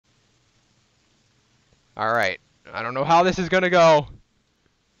Alright. I don't know how this is gonna go.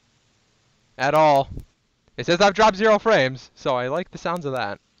 At all. It says I've dropped 0 frames, so I like the sounds of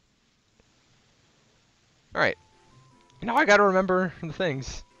that. Alright. Now I gotta remember the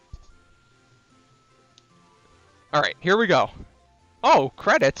things. Alright, here we go. Oh,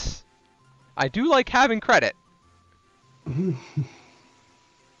 credits. I do like having credit.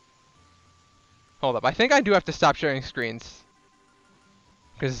 Hold up, I think I do have to stop sharing screens.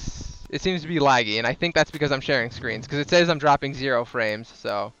 Because it seems to be laggy, and I think that's because I'm sharing screens. Because it says I'm dropping 0 frames,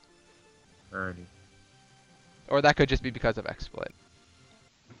 so... Alrighty. Or that could just be because of XSplit.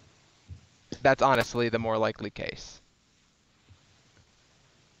 That's honestly the more likely case.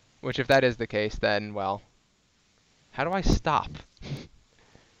 Which, if that is the case, then, well... How do I stop?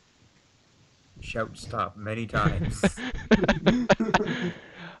 Shout stop many times.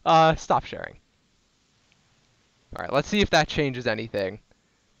 Stop sharing. Alright, let's see if that changes anything.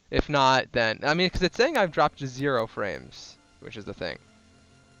 If not, then... I mean, because it's saying I've dropped to 0 frames, which is the thing.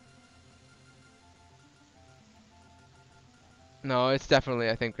 No, it's definitely,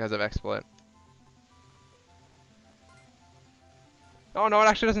 I think, because of XSplit. Oh, no, it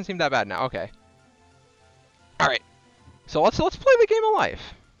actually doesn't seem that bad now. Okay. Alright. So let's play the game of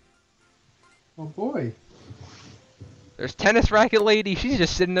life. Oh boy. There's Tennis Racket Lady. She's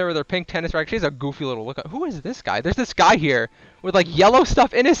just sitting there with her pink tennis racket. She has a goofy little look. Who is this guy? There's this guy here with like yellow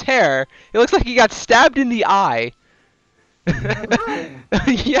stuff in his hair. It looks like he got stabbed in the eye.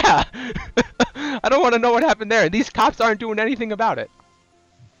 Yeah. I don't want to know what happened there. These cops aren't doing anything about it.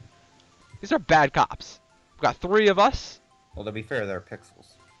 These are bad cops. We've got 3 of us. Well, to be fair, they're pixels.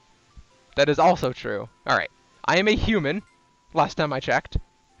 That is also true. Alright. I am a human. Last time I checked.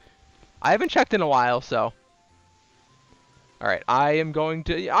 I haven't checked in a while, so... Alright, I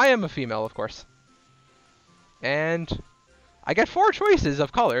am a female, of course. And... I get 4 choices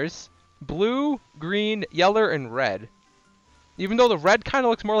of colors. Blue, green, yellow, and red. Even though the red kind of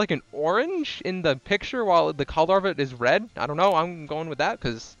looks more like an orange in the picture, while the color of it is red. I don't know, I'm going with that,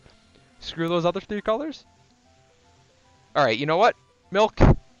 because... Screw those other 3 colors. Alright, you know what? Milk,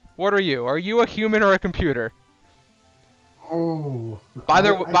 what are you? Are you a human or a computer? Oh. By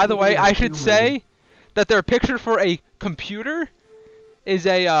the way, I should say that their picture for a computer is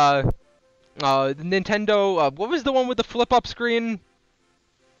a Nintendo. What was the one with the flip-up screen?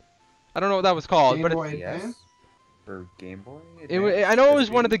 I don't know what that was called, Game but Boy Yes. Advance? For Game Boy? I know it was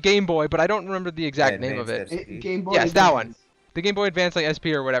one of the Game Boy, but I don't remember the exact name of it. Advanced SP. Game Boy Yes, that one. Advance. The Game Boy Advance, like SP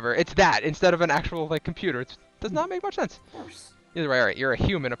or whatever. It's that instead of an actual like computer. It does not make much sense. Of course. Either way, alright, you're a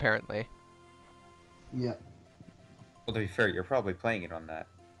human apparently. Yeah. Well, to be fair, you're probably playing it on that.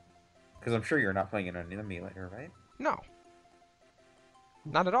 Because I'm sure you're not playing it on an emulator, right? No.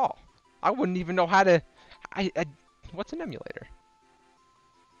 Not at all. I wouldn't even know how to... What's an emulator?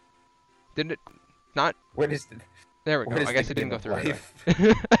 Didn't it not... What is the... There we What go. is I guess the it didn't go game through of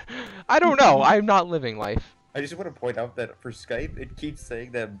anyway. I don't know. I'm not living life. I just want to point out that for Skype, it keeps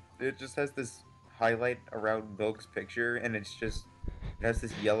saying that it just has this highlight around Milk's picture, and it's just... It has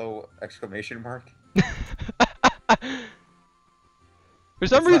this yellow exclamation mark. For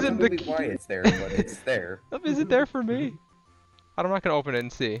some It's reason, not really why it's there, but it's there. Is it there for me? I'm not gonna open it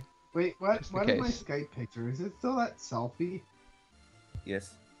and see. Wait, what? Just in What is my case. Skype picture? Is it still that selfie?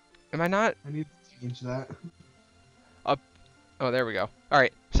 Yes. Am I not? I need to change that. Oh, there we go. All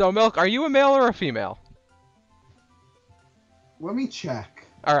right. So, Milk, are you a male or a female? Let me check.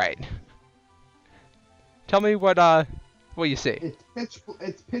 All right. Tell me what you see.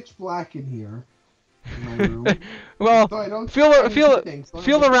 It's pitch black in here. In my room. Well, So I don't feel see any things, so I'm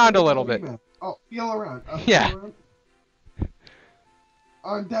feel gonna around a say little I'm bit. female. Oh, feel around. Yeah. Feel around?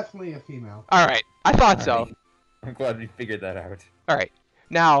 I'm definitely a female. All right. I thought so. Alright. I'm glad we figured that out. All right.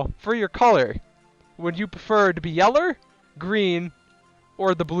 Now, for your color, would you prefer to be yellow, green,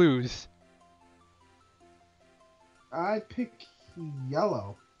 or the blues? I pick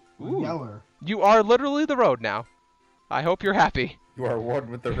yellow. Ooh. Yeller. You are literally the road now. I hope you're happy. You are one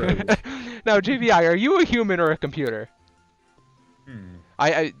with the road. Now, GVI, are you a human or a computer? Hmm.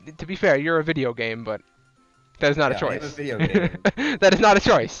 To be fair, you're a video game, but that is not a Yeah, I choice. am a video game. That is not a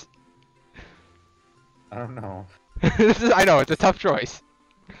choice. I don't know. I know, it's a tough choice.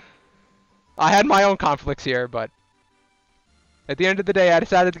 I had my own conflicts here, but at the end of the day, I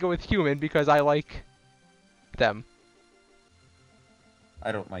decided to go with human because I like them.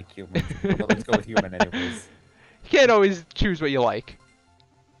 I don't like humans, but let's go with human anyways. You can't always choose what you like.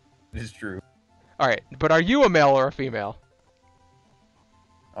 It is true. Alright, but are you a male or a female?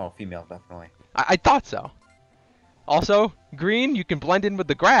 Oh, female, definitely. I thought so. Also, green, you can blend in with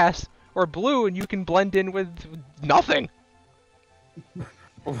the grass, or blue, and you can blend in with nothing.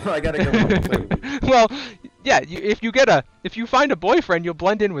 Well, I gotta go home clearly. Well, yeah. If you find a boyfriend, you'll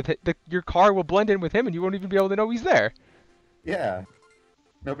blend in with it. Your car will blend in with him, and you won't even be able to know he's there. Yeah.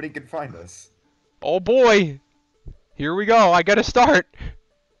 Nobody can find us. Oh boy, here we go. I gotta start.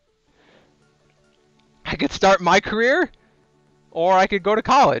 I could start my career, or I could go to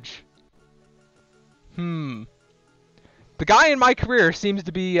college. The guy in my career seems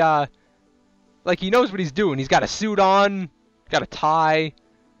to be, like he knows what he's doing. He's got a suit on, got a tie,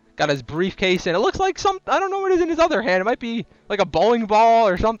 got his briefcase, and it looks like I don't know what is in his other hand. It might be like a bowling ball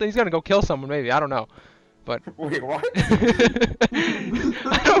or something. He's gonna go kill someone, maybe. I don't know. But Wait, what?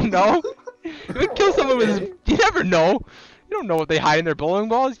 I don't know. He would kill someone with his... You never know. You don't know what they hide in their bowling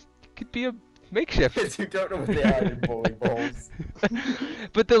balls. It could be a makeshift. You don't know what they hide in bowling balls.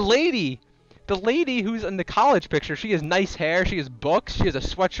 But the lady who's in the college picture, she has nice hair, she has books, she has a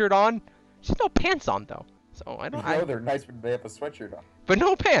sweatshirt on. She has no pants on though. So I don't. You know they're nice when they have a sweatshirt on. But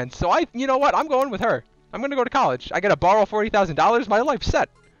no pants. So you know what? I'm going with her. I'm gonna go to college. I gotta borrow $40,000. My life's set.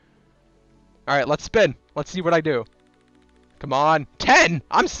 All right, let's spin. Let's see what I do. Come on, 10.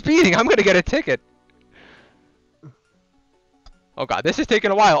 I'm speeding. I'm gonna get a ticket. Oh god, this is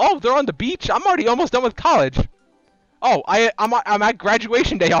taking a while. Oh, they're on the beach. I'm already almost done with college. Oh, I'm at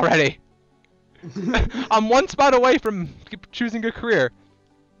graduation day already. I'm one spot away from choosing a career.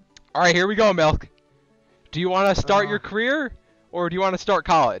 All right, here we go, Milk. Do you want to start your career, or do you want to start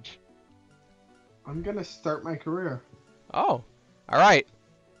college? I'm gonna start my career. Oh, all right.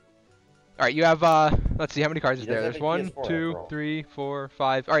 All right, you have let's see, how many cards is there? There's 1, 2, 3, 4,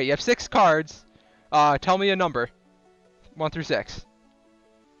 5. All right, you have 6 cards. Tell me a number. 1 through 6.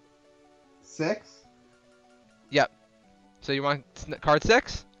 6? Yep. So you want card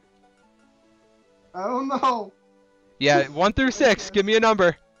 6? I don't know. Yeah, 1 through 6. Give me a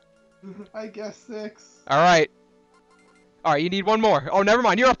number. I guess 6. All right. All right, you need one more. Oh, never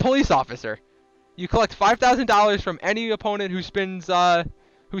mind. You're a police officer. You collect $5,000 from any opponent who spins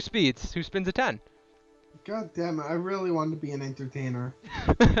who spins a 10. God damn it! I really wanted to be an entertainer.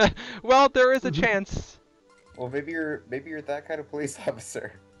 Well, there is a chance. Well, maybe you're that kind of police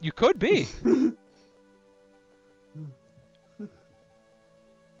officer. You could be.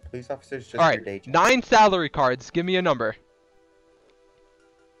 Police officer's just All right, your day job. 9 salary cards. Give me a number.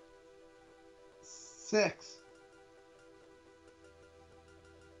 6.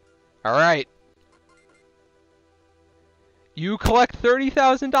 All right. You collect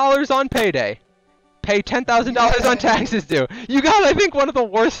 $30,000 on payday. Pay $10,000 on taxes due. You got, I think, one of the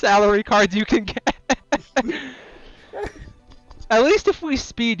worst salary cards you can get. At least if we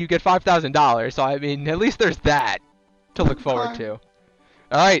speed, you get $5,000. So I mean, at least there's that to look forward to. All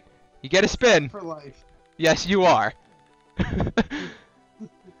right, you get a spin. For life. Yes, you are.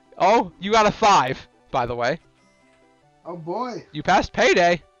 Oh, you got a 5, by the way. Oh boy. You passed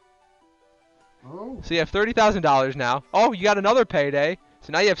payday. Oh. So you have $30,000 now. Oh, you got another payday.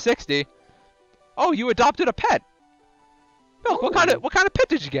 So now you have 60. Oh, you adopted a pet. Milk, what kind of pet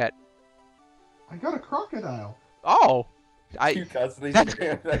did you get? I got a crocodile. Oh, You constantly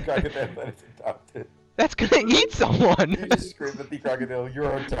scream at that crocodile that it's adopted. That's gonna eat someone. You just scream at the crocodile,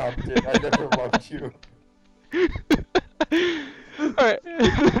 "You're adopted. I never loved you." Alright.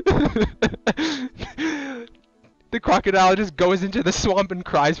 The crocodile just goes into the swamp and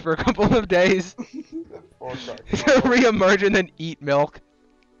cries for a couple of days. Poor To crocodile. re-emerge and then eat milk.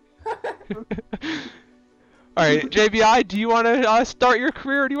 Alright, JBI, do you want to start your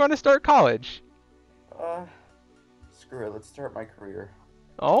career or do you want to start college? Screw it. Let's start my career.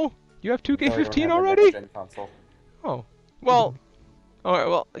 Oh? You have No, I don't 2K15 have a already? next-gen console. Oh. Well, alright,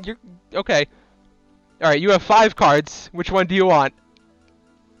 well, you're... Okay. Alright, you have 5 cards. Which one do you want?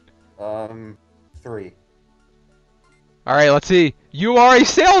 3. Alright, let's see. You are a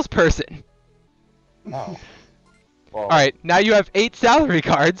salesperson! Oh. Well, Alright, now you have 8 salary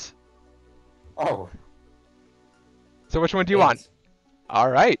cards. Oh. So which one do you 8. want?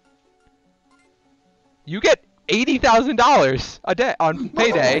 Alright. You get $80,000 a day on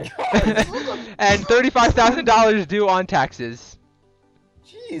payday. And $35,000 due on taxes.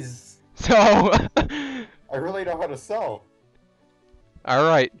 Jeez. So... I really know how to sell.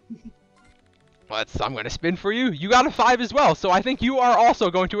 Alright. I'm gonna spin for you. You got a 5 as well, so I think you are also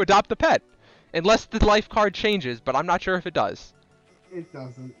going to adopt the pet. Unless the life card changes, but I'm not sure if it does. It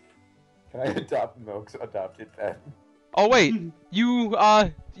doesn't. Can I adopt Milk's adopted pet? Oh wait, you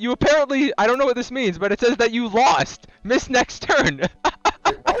apparently, I don't know what this means, but it says that you lost. Miss next turn.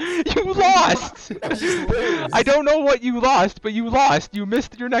 What? You lost. I just lose. I don't know what you lost, but you lost. You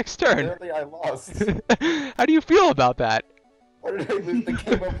missed your next turn. Apparently I lost. How do you feel about that? Why did I lose the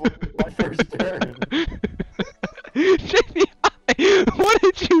game of my first turn? JBI. What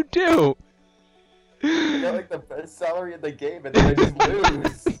did you do? I got like the best salary in the game, and then I just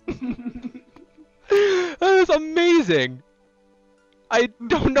lose. That is amazing. I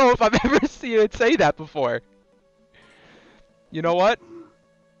don't know if I've ever seen it say that before. You know what?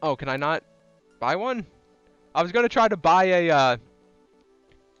 Oh, can I not buy one? I was gonna try to buy a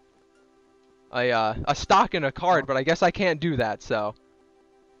stock in a card, but I guess I can't do that. So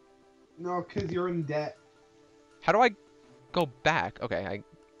No, because you're in debt. how do I go back? Okay,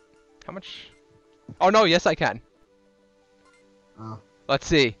 how much? Oh no, yes I can. Oh. Let's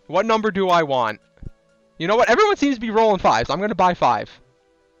see. What number do I want? You know what? Everyone seems to be rolling 5s. I'm gonna buy 5.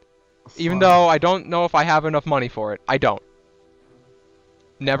 Even though I don't know if I have enough money for it. I don't.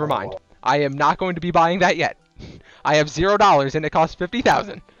 Never mind. I am not going to be buying that yet. I have $0 and it costs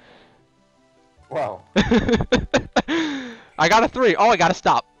 50,000. Wow. I got a 3. Oh, I gotta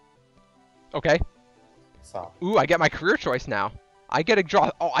stop. Okay. Stop. Ooh, I get my career choice now. I get to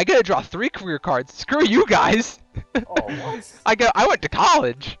draw. Oh, I get to draw 3 career cards. Screw you guys. Oh, what? I went to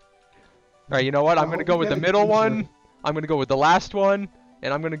college. All right, you know what? I'm gonna go with the Yeah, middle you one. should. I'm gonna go with the last one,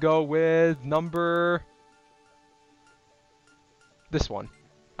 and I'm gonna go with number. This one.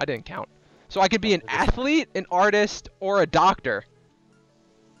 I didn't count. So I could be an athlete, an artist, or a doctor.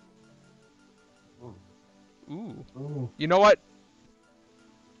 Ooh. Ooh. You know what?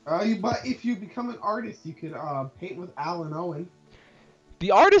 But if you become an artist, you could paint with Alan Owen.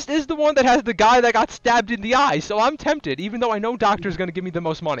 The artist is the one that has the guy that got stabbed in the eye, so I'm tempted, even though I know doctor's gonna give me the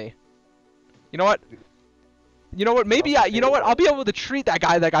most money. You know what? You know what? Maybe you know what? I'll be able to treat that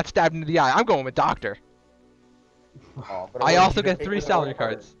guy that got stabbed in the eye. I'm going with doctor. Oh, but I want also you to get pick 3 the salary middle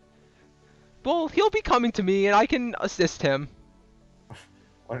part. cards. Well, he'll be coming to me, and I can assist him.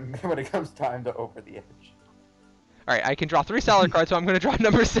 When it comes time to over the edge. Alright, I can draw 3 salary cards, so I'm going to draw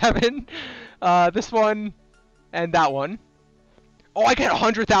number 7. This one, and that one. Oh, I get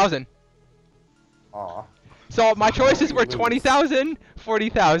 100,000. Aw. So my choices were lose. 20,000,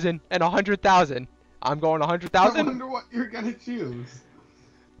 40,000, and 100,000. I'm going I 100,000, wonder what you're gonna choose.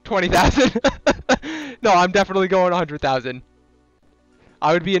 20,000. No, I'm definitely going 100,000.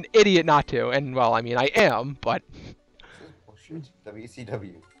 I would be an idiot not to, and well, I mean, I am, but Bullshit.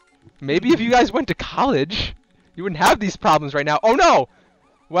 WCW. maybe if you guys went to college, you wouldn't have these problems right now. Oh no!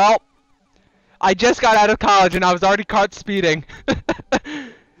 Well, I just got out of college and I was already caught speeding.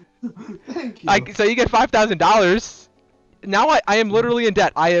 Thank you. So you get $5,000. Now I am literally in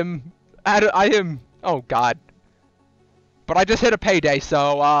debt. I am, oh god. But I just hit a payday,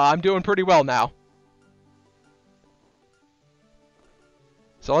 so I'm doing pretty well now.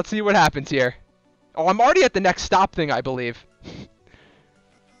 So let's see what happens here. Oh, I'm already at the next stop thing, I believe.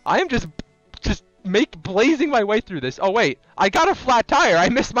 I am just blazing my way through this. Oh wait, I got a flat tire. I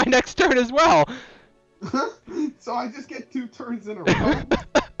missed my next turn as well. So I just get 2 turns in a row?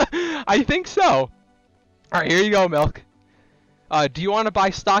 I think so. Alright, here you go, Milk. Do you want to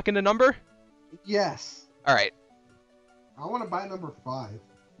buy stock in a number? Yes. Alright. I want to buy number 5.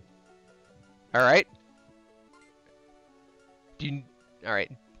 Alright.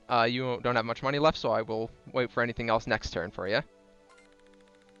 Alright. You don't have much money left, so I will wait for anything else next turn for you.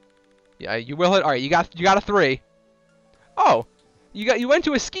 Yeah, you will hit. Alright, you got a 3. Oh! You went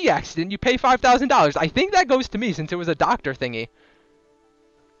to a ski accident, you pay $5,000. I think that goes to me since it was a doctor thingy.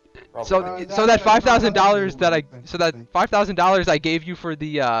 Probably. So that $5,000 that thing. $5,000 I gave you for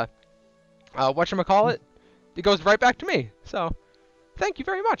the whatchamacallit, it goes right back to me. So, thank you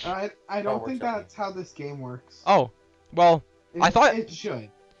very much. I Oh, don't we're think joking. that's how this game works. Oh, well, I thought it should.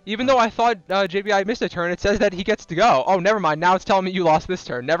 even though I thought JBI missed a turn, it says that he gets to go. Oh, never mind. Now it's telling me you lost this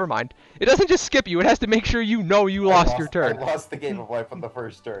turn. Never mind. It doesn't just skip you. It has to make sure you know you lost your turn. I lost the game of life on the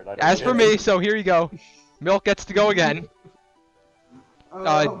first turn. I don't As get for it. me, so here you go. Milk gets to go again.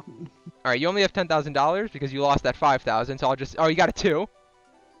 Uh, Alright, you only have $10,000 because you lost that 5,000, so I'll just... Oh, you got a 2.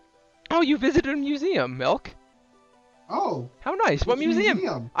 Oh, you visited a museum, Milk. oh. How nice. What Which museum?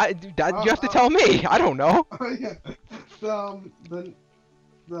 museum? You have to tell me. I don't know. Oh yeah.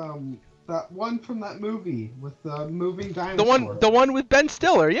 That one from that movie with the moving dinosaur. The one with Ben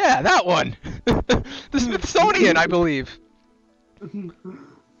Stiller. Yeah, that one. The Smithsonian, I believe.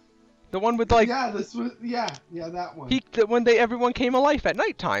 The one with like Yeah, this was that one. when everyone came alive at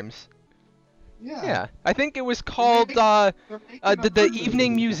night times. Yeah. Yeah, I think it was called They're making a the third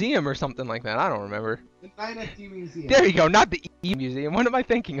Evening movie. Museum or something like that. I don't remember. The Night at the Museum. There you go, not the Museum. What am I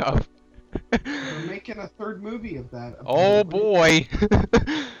thinking of? They're making a third movie of that. Oh apparently.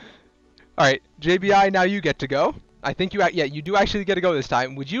 boy. All right, JBI, now you get to go. I think you do actually get to go this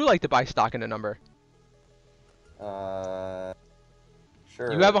time. Would you like to buy stock in a number? Sure.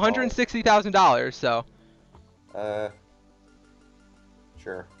 You have $160,000, so.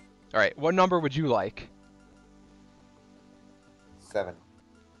 Sure. All right, what number would you like? 7.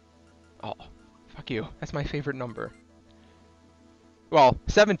 Oh, fuck you. That's my favorite number. Well,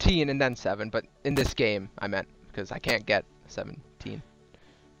 17 and then 7, but in this game, I meant, because I can't get 17.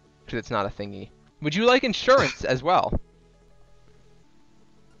 Because it's not a thingy. Would you like insurance as well?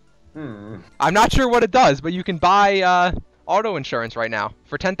 I'm not sure what it does, but you can buy auto insurance right now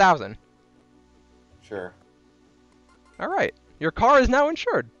for 10,000. Sure. All right, your car is now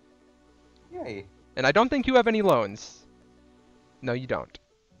insured, Yay. and I don't think you have any loans. No, you don't.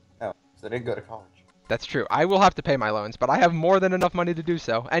 Oh, so I didn't go to college. That's true. I will have to pay my loans, but I have more than enough money to do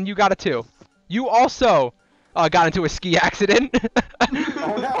so. And you got it too. You also got into a ski accident.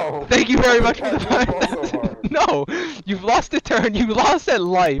 Oh no! Thank you very much for the That was also hard. No, you've lost a turn. You lost at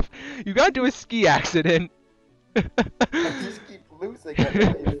life. You got into a ski accident. I just keep losing at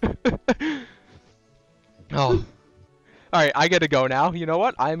life. Oh. Alright, I gotta go now. You know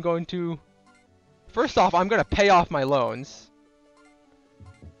what? I'm going to... First off, I'm gonna pay off my loans.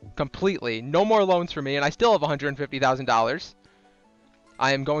 Completely. No more loans for me, and I still have $150,000.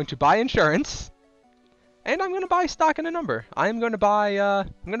 I am going to buy insurance. And I'm gonna buy stock in a number. I'm gonna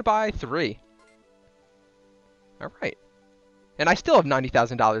buy 3. Alright. And I still have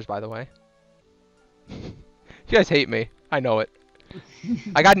 $90,000, by the way. You guys hate me. I know it.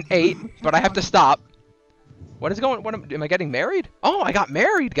 I got an 8, but I have to stop. What is going... am I getting married? Oh, I got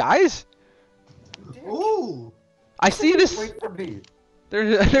married, guys! Ooh. I see this... Wait for me.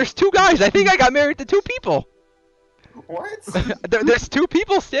 There's 2 guys. I think I got married to 2 people. What? There's 2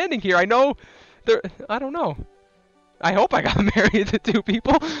 people standing here. I know... I don't know. I hope I got married to 2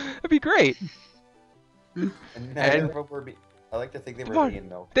 people. That'd be great. And neither of them were me. I like to think they were me and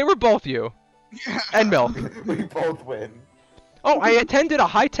Milk. They were both you. And Milk. We both win. Oh, I attended a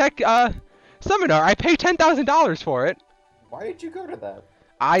high-tech seminar. I paid $10,000 for it. Why did you go to that?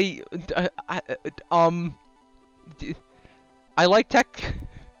 I like tech.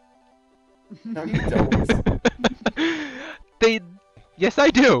 No, you don't. Yes, I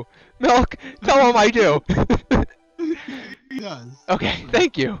do. Milk, tell them I do. He does. Okay,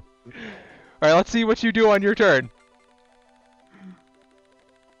 thank you. Alright, let's see what you do on your turn.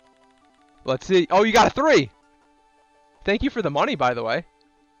 Let's see. Oh, you got a 3. Thank you for the money, by the way.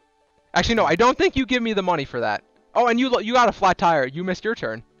 Actually, no, I don't think you give me the money for that. Oh, and you got a flat tire. You missed your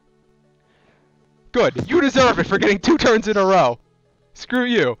turn. Good. You deserve it for getting 2 turns in a row. Screw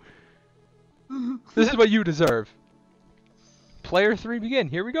you. This is what you deserve. Player 3 begin.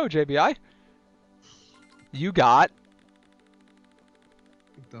 Here we go, JBI. You got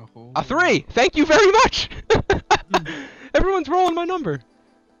a 3. Thank you very much. Everyone's rolling my number.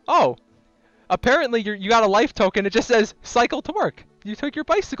 Oh. Apparently you got a life token. It just says cycle to work. You took your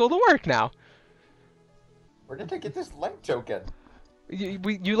bicycle to work now. Where did I get this life token?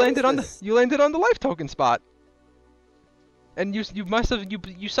 You landed on the life token spot. And you must have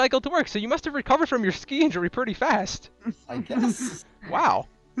you cycled to work, so you must have recovered from your ski injury pretty fast. I guess. Wow.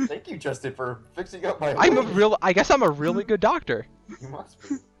 Thank you, Justin, for fixing up my. I guess I'm a really good doctor. You must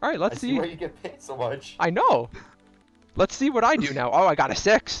be. All right, let's I see why you get paid so much. I know. Let's see what I do now. Oh, I got a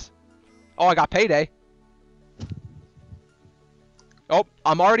 6. Oh, I got payday. Oh,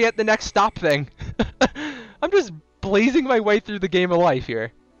 I'm already at the next stop thing. I'm just blazing my way through the game of life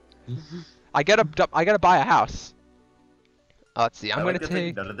here. I gotta buy a house. Let's see. I'm gonna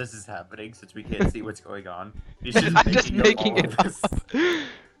take. None of this is happening since we can't see what's going on. He's I'm just making it up.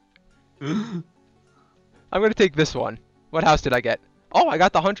 I'm gonna take this one. What house did I get? Oh, I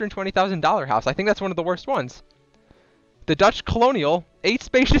got the $120,000 house. I think that's one of the worst ones. The Dutch Colonial, 8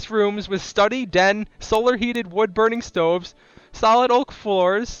 spacious rooms with study, den, solar-heated wood-burning stoves, solid oak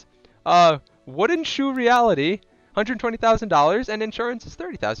floors, wooden shoe reality, $120,000, and insurance is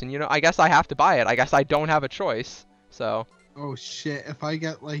 $30,000. You know, I guess I have to buy it. I guess I don't have a choice. So. Oh shit! If I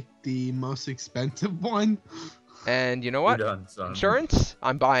get like the most expensive one. And you know what? You're done, son. Insurance.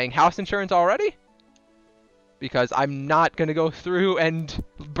 I'm buying house insurance already. Because I'm not gonna go through and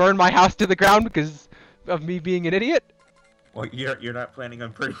burn my house to the ground because of me being an idiot. Well, you're not planning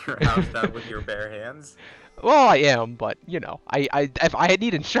on putting your house down with your bare hands? Well, I am, but you know, if I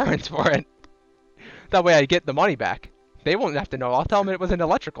need insurance for it, that way I get the money back. They won't have to know. I'll tell them it was an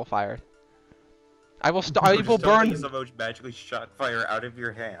electrical fire. I will burn. Someone magically shot fire out of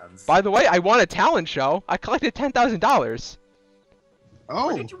your hands. By the way, I won a talent show. I collected $10,000. Oh.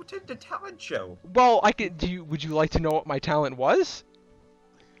 Where did you attend the talent show? Well, I could. Would you like to know what my talent was?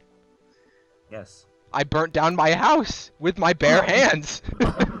 Yes. I burnt down my house with my bare hands.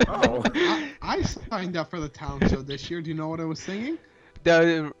 Oh. I signed up for the talent show this year. Do you know what I was singing?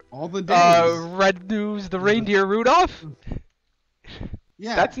 The All the days. Red News, the Reindeer Rudolph.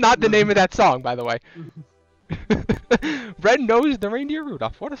 Yeah. That's not the no. name of that song, by the way. Red Nose the Reindeer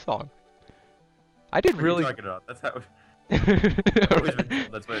Rudolph. What a song. I did What really. are you talking about? That's how. I've always been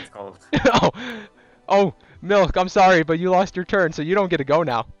told that's what it's called. oh, Milk, I'm sorry, but you lost your turn, so you don't get to go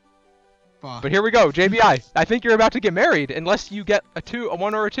now. Fuck. But here we go, JBI. I think you're about to get married, unless you get a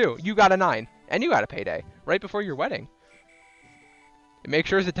 1 or a 2. You got a 9, and you got a payday right before your wedding. It makes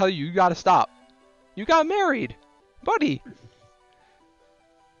sure to tell you got to stop. You got married, buddy.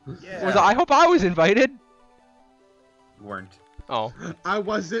 Yeah. I hope I was invited. You weren't. Oh. I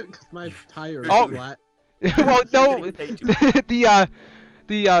wasn't because my tire is Oh. flat. Well, no. Getting paid too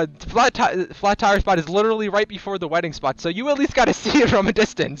the flat tire spot is literally right before the wedding spot, so you at least got to see it from a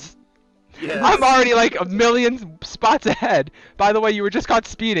distance. Yes. I'm already like a million spots ahead. By the way, you were just caught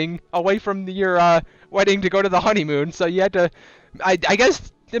speeding away from your wedding to go to the honeymoon, so you had to. I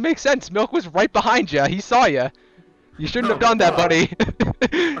guess it makes sense. Milk was right behind you. He saw you. You shouldn't have done that, buddy.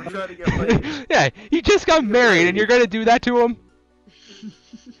 I'm trying to get laid. Yeah, he just got married, and you're gonna do that to him?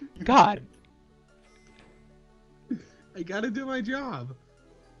 God. I gotta do my job.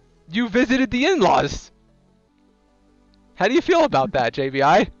 You visited the in-laws. How do you feel about that,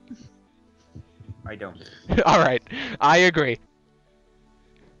 JBI? I don't. Alright, I agree.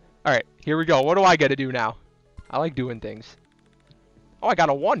 Alright, here we go. What do I gotta do now? I like doing things. Oh, I got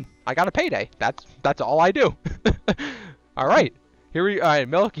a 1. I got a payday. That's all I do. Alright. Alright,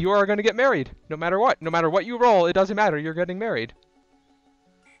 Milk, you are gonna get married. No matter what. No matter what you roll, it doesn't matter. You're getting married.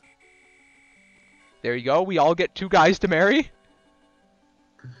 There you go. We all get 2 guys to marry.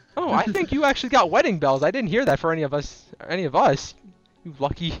 Oh, I think you actually got wedding bells. I didn't hear that for any of us. You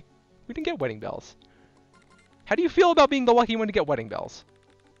lucky. We didn't get wedding bells. How do you feel about being the lucky one to get wedding bells?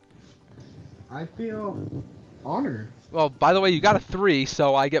 I feel honored. Well, by the way, you got a 3,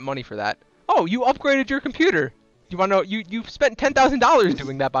 so I get money for that. Oh, you upgraded your computer. You want to know? You spent $10,000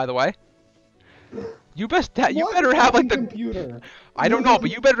 doing that, by the way. You better have like the computer. I don't know, but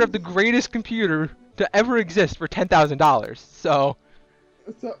you better have the greatest computer to ever exist for $10,000. So.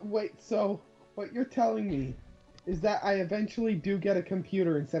 So wait, so what you're telling me is that I eventually do get a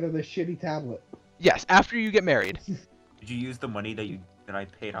computer instead of this shitty tablet? Yes, after you get married. Did you use the money that I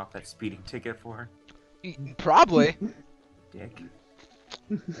paid off that speeding ticket for? Probably. Dick.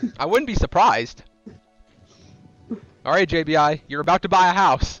 I wouldn't be surprised. Alright, JBI, you're about to buy a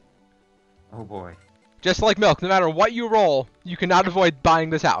house. Oh boy. Just like Milk, no matter what you roll, you cannot avoid buying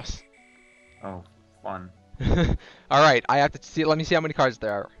this house. Oh, fun. Alright, I have to see. Let me see how many cards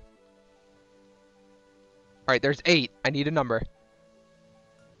there are. Alright, there's 8. I need a number.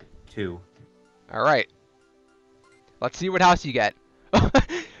 2. Alright. Let's see what house you get.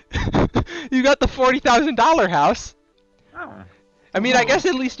 You got the $40,000 house. Oh. I mean, I guess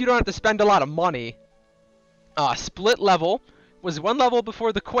at least you don't have to spend a lot of money. Split level. Was 1 level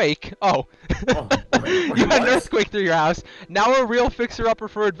before the quake. Oh. Oh, wait, You had an what? earthquake through your house. Now a real fixer-upper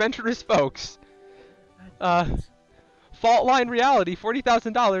for adventurous folks. Fault line reality,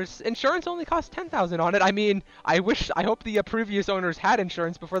 $40,000. Insurance only costs $10,000 on it. I mean, I hope the previous owners had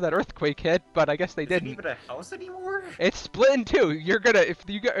insurance before that earthquake hit, but I guess they Is it didn't. even a house anymore? It's split in 2. You're gonna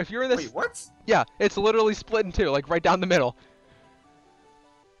if you're in this. Wait, what? Yeah, it's literally split in 2, like right down the middle.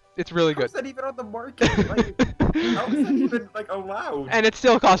 It's really How's good. that even on the market? Like, how is that even like allowed? And it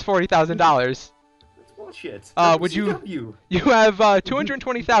still costs $40,000. That's bullshit. Would you- CW. You have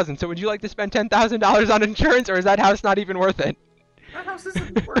 220,000. So would you like to spend $10,000 on insurance, or is that house not even worth it? That house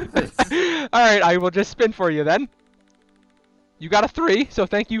isn't worth it. All right, I will just spin for you then. You got a 3, so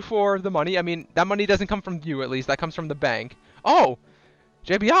thank you for the money. I mean, that money doesn't come from you, at least. That comes from the bank. Oh,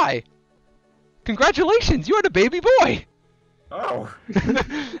 JBI. Congratulations, you had a baby boy. Oh.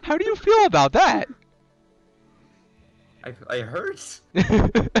 How do you feel about that? I hurt.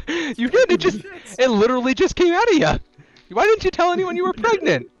 You did. It literally just came out of you. Why didn't you tell anyone you were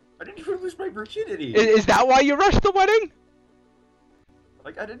pregnant? I didn't even lose my virginity. Is that why you rushed the wedding?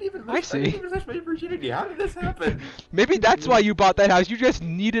 Like I didn't even. I see. I didn't even lose my virginity. How did this happen? Maybe that's why you bought that house. You just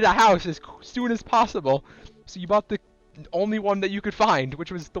needed a house as soon as possible, so you bought the only one that you could find,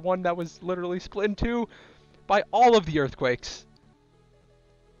 which was the one that was literally split in 2 by all of the earthquakes.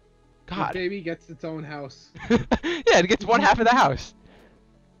 The God. baby gets its own house. Yeah, it gets 1/2 of the house.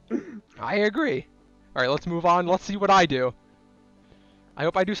 I agree. Alright, let's move on. Let's see what I do. I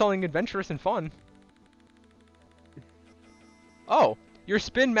hope I do something adventurous and fun. Oh, your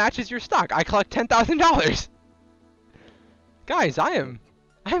spin matches your stock. I collect $10,000. Guys, I am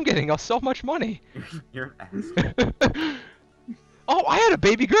getting so much money. You're an asshole. Oh, I had a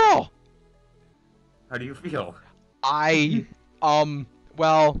baby girl. How do you feel?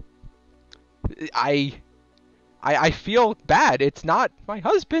 Well, I feel bad. It's not my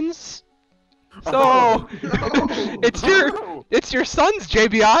husband's. So Oh. it's your son's,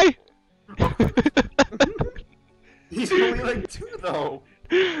 JBI. He's only like 2 though.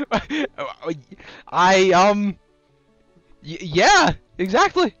 Yeah,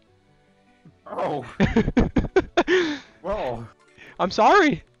 exactly. Oh. Well, I'm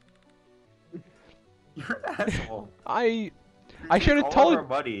sorry. you're an asshole. I You should have take all told- our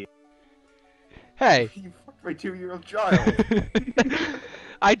money. Hey. You fucked my 2-year-old child.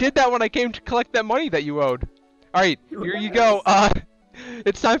 I did that when I came to collect that money that you owed. All right, You here you ass. go.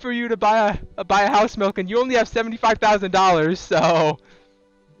 It's time for you to buy a house milk, and you only have $75,000, so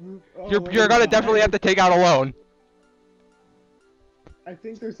Oh, you're gonna definitely have to take out a loan. I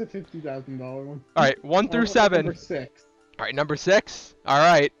think there's a $50,000 one. All right, 1 through Oh, 7. Number 6. All right, number 6. All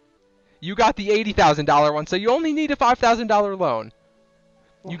right, you got the $80,000 one, so you only need a $5,000 loan.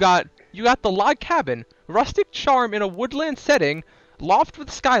 You got the log cabin, rustic charm in a woodland setting, loft with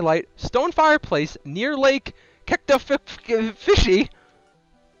skylight, stone fireplace near Lake Fishy.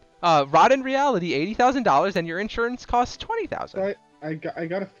 Rod in reality, $80,000, and your insurance costs $20,000. So I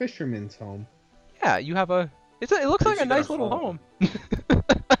got a fisherman's home. Yeah, you have a. It looks like You a got a nice little home. home.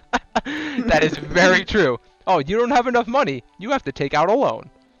 That is very true. Oh, you don't have enough money. You have to take out a loan.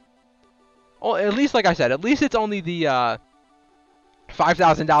 Oh, at least, like I said, at least it's only the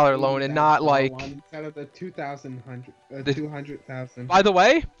 $5,000 loan and not like. One instead of the The- 200,000. By the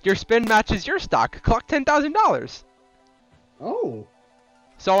way, your spin matches your stock. Collect $10,000. Oh.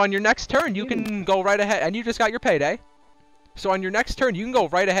 So on your next turn, you can go right ahead, and you just got your payday. So on your next turn, you can go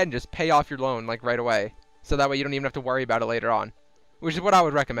right ahead and just pay off your loan like right away. So that way you don't even have to worry about it later on, which is what I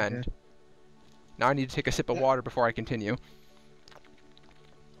would recommend. Okay. Now I need to take a sip of water before I continue.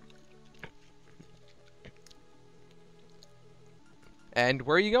 And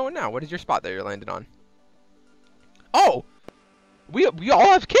where are you going now? What is your spot that you're landing on? Oh, we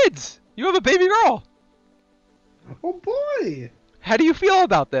all have kids. You have a baby girl. Oh boy. How do you feel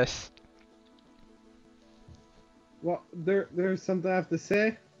about this? Well, there's something I have to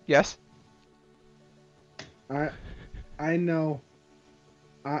say. Yes. I know.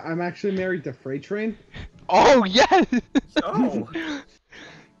 I'm actually married to Freight Train. Oh yes. Oh.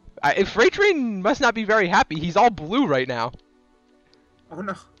 Freight Train must not be very happy. He's all blue right now. Oh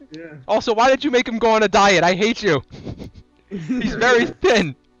no. Yeah. Also, why did you make him go on a diet? I hate you. He's very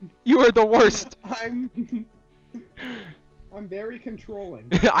thin. You are the worst. I'm very controlling.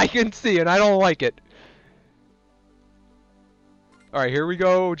 I can see, and I don't like it. Alright, here we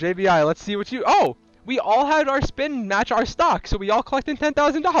go, JVI. Let's see what you... Oh! We all had our spin match our stock, so we all collected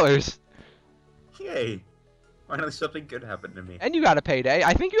 $10,000. Yay. Finally something good happened to me. And you got a payday.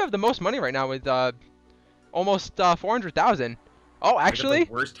 I think you have the most money right now with almost 400,000. Oh, I got actually...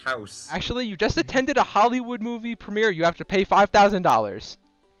 the worst house. Actually, you just attended a Hollywood movie premiere. You have to pay $5,000. Why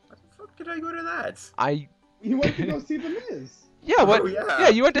the fuck did I go to that? You went to go see The Miz. Yeah, what? Oh, yeah. Yeah,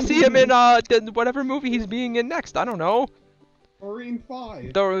 you went to see him in whatever movie he's being in next. I don't know. Marine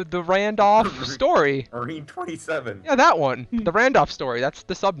 5. The Randolph story. Marine 27. Yeah, that one. The Randolph story. That's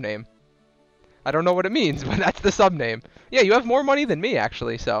the sub name. I don't know what it means, but that's the sub name. Yeah, you have more money than me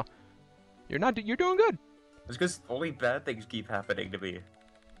actually, so you're doing good. It's because only bad things keep happening to me.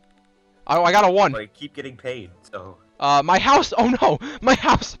 Oh, I got a 1. I keep getting paid, so My house. Oh no, my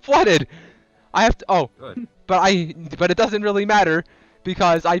house flooded. I have to. Oh, good. but it doesn't really matter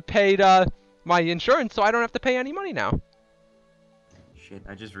because I paid my insurance, so I don't have to pay any money now. Shit,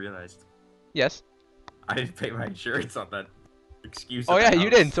 I just realized. Yes. I didn't pay my insurance on that excuse. Oh of yeah, the you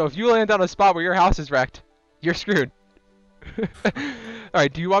house. didn't. So if you land on a spot where your house is wrecked, you're screwed. All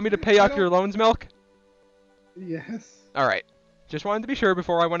right. Do you want me to pay off your loans, Milk? Yes. All right. Just wanted to be sure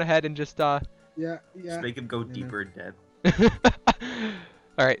before I went ahead and just Yeah. Just make him go know. deeper in debt.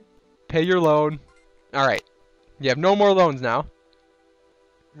 All right. Pay your loan. All right. You have no more loans now.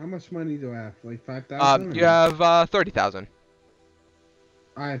 How much money do I have? Like 5,000? You have 30,000.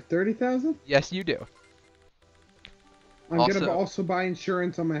 I have 30,000? Yes, you do. I'm Also- gonna also buy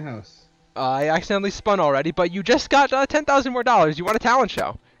insurance on my house. I accidentally spun already, but you just got 10,000 more dollars. You won a talent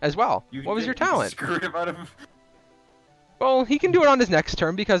show as well. What was your talent? Screwed him out of. Well, he can do it on his next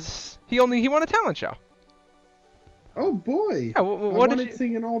turn because he won a talent show. Oh boy! Yeah, I what did wanted you...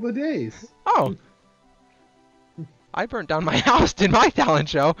 singing all the days. Oh. I burnt down my house in my talent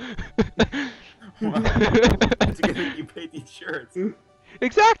show. To get you paid the insurance.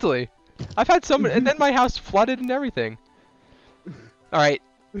 Exactly. I've had some, and then my house flooded and everything. All right.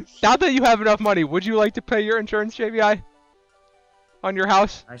 Now that you have enough money, would you like to pay your insurance, JVI? On your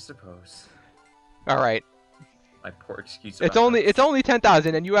house? I suppose. All right. My poor excuse. It's about only house.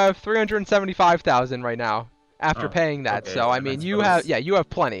 10,000, and you have 375,000 right now. after Oh, paying that. okay, So I then I mean, you have suppose- you have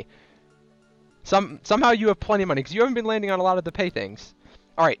plenty. Somehow you have plenty of money because you haven't been landing on a lot of the pay things.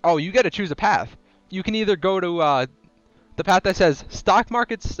 All right. Oh, you got to choose a path. You can either go to the path that says stock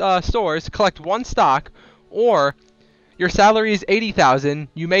market stores, collect one stock, or your salary is 80,000.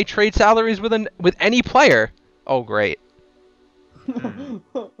 You may trade salaries with any player. Oh, great.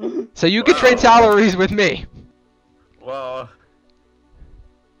 So you can trade Well. salaries with me. Well,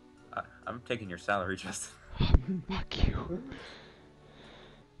 I'm taking your salary, Justin. Fuck you.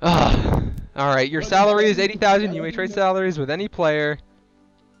 Ugh. All right, your salary is 80,000. You may trade salaries with any player.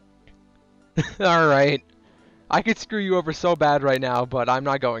 All right. I could screw you over so bad right now, but I'm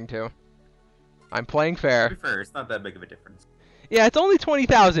not going to. I'm playing To fair. be fair, it's not that big of a difference. Yeah, it's only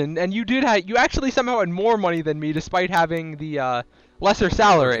 20,000, and you actually somehow had more money than me despite having the lesser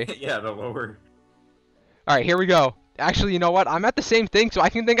salary. Yeah, the lower. All right, here we go. Actually, you know what? I'm at the same thing, so I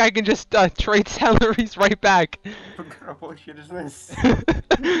think I can just trade salaries right back. What kind of bullshit is this?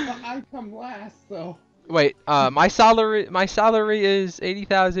 I come last, so. Wait, my salary is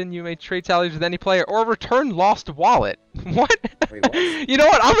 80,000. You may trade salaries with any player or return lost wallet. What? Wait, what? You know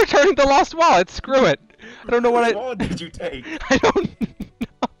what? I'm returning the lost wallet. Screw it. I don't know what Which wallet did you take? I don't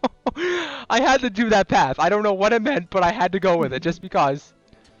know. I had to do that path. I don't know what it meant, but I had to go with it just because.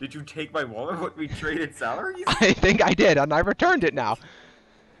 Did you take my wallet when we traded salaries? I think I did, and I returned it now.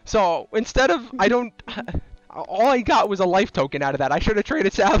 So instead of all I got was a life token out of that. I should have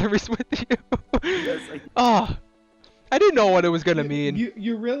traded salaries with you. Yes, Oh, I didn't know what it was gonna mean.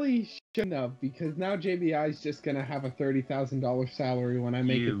 You really shouldn't have, because now JBI is just gonna have a $30,000 salary when I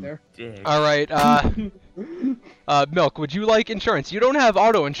make it there. Dick. All right, Milk, would you like insurance? You don't have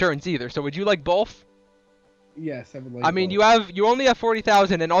auto insurance either, so would you like both? Yes, I would like. I mean, both. you only have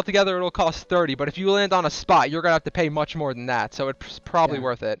 40,000, and altogether it'll cost 30. But if you land on a spot, you're gonna have to pay much more than that. So it's probably Yeah.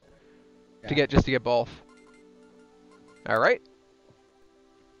 worth it to Yeah. get both. All right.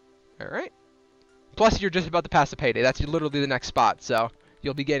 All right. Plus, you're just about to pass the payday. That's literally the next spot, so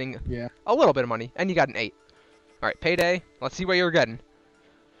you'll be getting Yeah. a little bit of money, and you got an 8. All right, payday. Let's see what you're getting.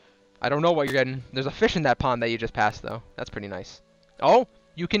 I don't know what you're getting. There's a fish in that pond that you just passed, though. That's pretty nice. Oh,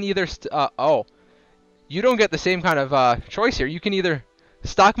 you can either you don't get the same kind of choice here. You can either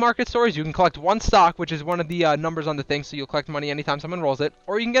stock market stores. You can collect one stock, which is one of the numbers on the thing, so you'll collect money anytime someone rolls it,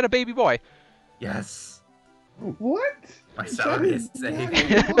 or you can get a baby boy. Yes. What? My salary is safe.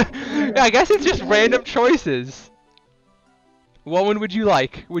 Yeah, I guess it's just random choices. What one would you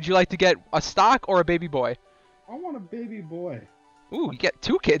like? Would you like to get a stock or a baby boy? I want a baby boy. Ooh, you get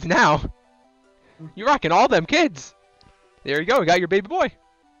 2 kids now. You're rocking all them kids. There you go. You got your baby boy.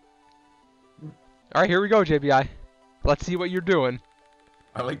 All right, here we go, JBI. Let's see what you're doing.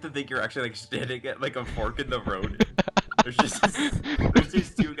 I like to think you're actually like standing at like a fork in the road. There's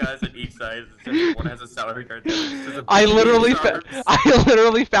just 2 guys on each side. It's just, one has a salary card. The other just has a I baby literally, in his arms. I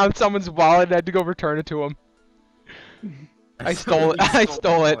literally found someone's wallet and had to go return it to him. I stole it. I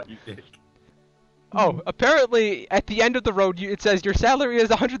stole it. wallet, you dick. Oh, apparently at the end of the road, it says your salary is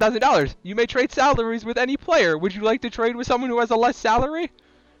 $100,000. You may trade salaries with any player. Would you like to trade with someone who has a less salary?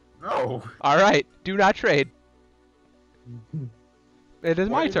 No. All right, do not trade. It is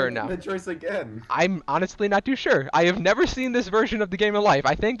Why my are you turn making now. The choice again. I'm honestly not too sure. I have never seen this version of the game in life.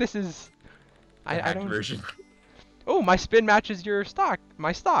 I think this is. I Hacked don't. version. Oh, my spin matches your stock.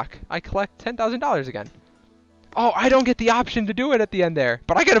 My stock. I collect $10,000 again. Oh, I don't get the option to do it at the end there,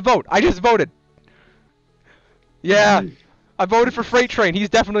 but I get a vote. I just voted. Yeah, I voted for Freight Train. He's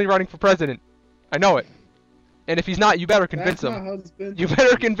definitely running for president. I know it. And if he's not, you better convince That's him. my husband. You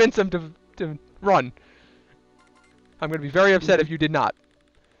better convince him to run. I'm gonna be very upset if you did not.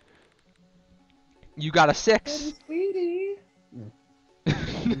 You got a 6. Sweetie.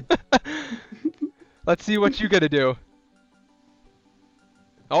 Let's see what you gotta do.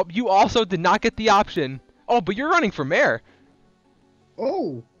 Oh, you also did not get the option. Oh, but you're running for mayor.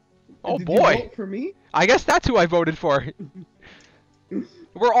 Oh. Oh, Did boy. You vote for me? I guess that's who I voted for.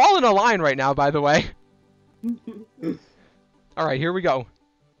 We're all in a line right now, by the way. Alright, here we go.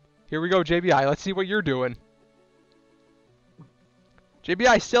 Here we go, JBI. Let's see what you're doing.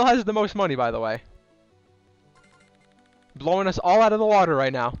 JBI still has the most money, by the way. Blowing us all out of the water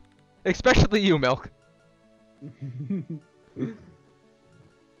right now. Especially you, Milk.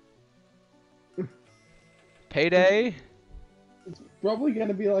 Payday. It's probably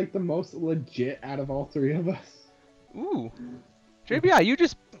gonna be like the most legit out of all 3 of us. Ooh. JBI, you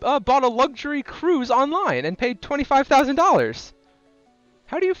just bought a luxury cruise online and paid $25,000.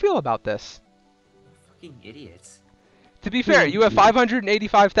 How do you feel about this? Fucking idiots. To be fair, you have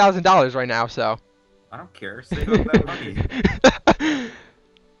 $585,000 right now, so. I don't care. Save up that money.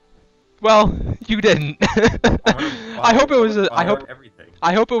 Well, you didn't. I hope it was a. I hope. everything.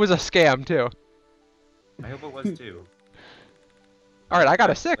 I hope it was a scam too. I hope it was too. All right, I got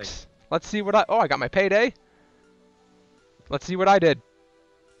a 6. Let's see what I. Oh, I got my payday. Let's see what I did.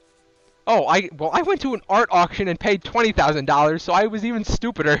 Oh, I went to an art auction and paid $20,000, so I was even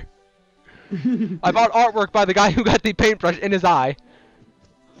stupider. I bought artwork by the guy who got the paintbrush in his eye.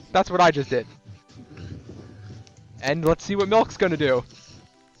 That's what I just did. And let's see what Milk's gonna do.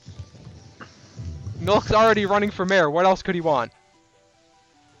 Milk's already running for mayor. What else could he want?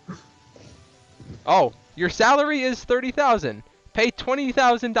 Oh, your salary is $30,000. Pay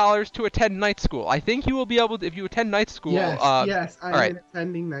 $20,000 to attend night school. I think you will be able to, if you attend night school. Yes, I'm alright.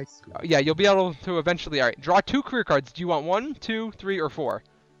 attending night school. Yeah, you'll be able to eventually. All right, draw 2 career cards. Do you want 1, 2, 3, or 4?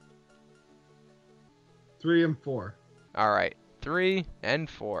 3 and 4. All right, 3 and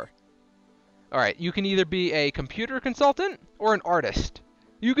 4. All right, you can either be a computer consultant or an artist.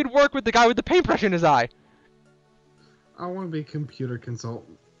 You could work with the guy with the paintbrush in his eye. I want to be a computer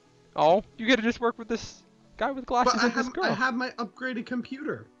consultant. Oh, you get to just work with this guy with glasses But and this girl. I have my upgraded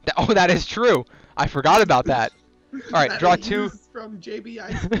computer. Oh, that is true. I forgot about that. All right, That draw I 2. used from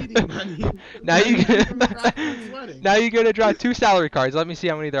JBI speeding money. Now you from get. Rathman's wedding. Now you get to draw 2 salary cards. Let me see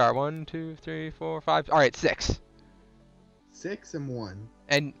how many there are. 1, 2, 3, 4, 5. All right, 6. 6 and 1.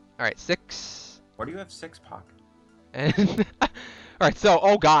 And all right, 6. Why do you have 6 Pac? And all right, so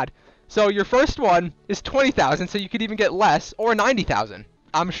oh god, so your first one is 20,000, so you could even get less, or 90,000.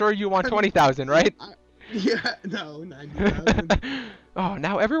 I'm sure you want 20,000, right? Yeah, no, 90,000. Oh,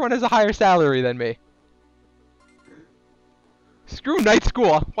 now everyone has a higher salary than me. Screw night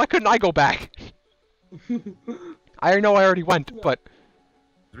school. Why couldn't I go back? I know I already went, but.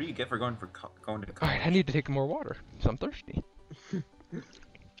 What do you get for going to college? Alright, I need to take more water, because I'm thirsty.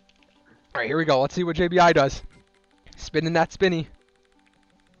 Alright, here we go. Let's see what JBI does. Spinning that spinny.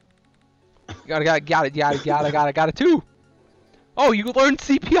 Got it. 2. Oh, you learned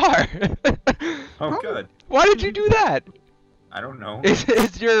CPR. Oh, good. Why did you do that? I don't know.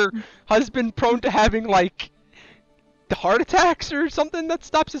 Is your husband prone to having, like, heart attacks or something that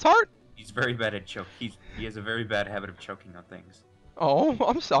stops his heart? He's very bad at choke. He has a very bad habit of choking on things. Oh,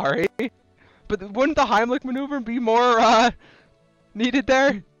 I'm sorry. But wouldn't the Heimlich maneuver be more, needed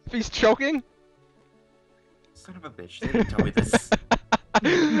there? If he's choking? Son of a bitch, they didn't tell me this.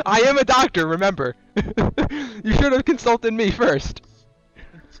 I am a doctor, remember. You should have consulted me first.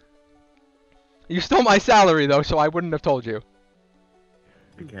 You stole my salary, though, so I wouldn't have told you.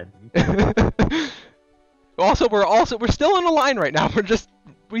 Again. Also, we're still in a line right now.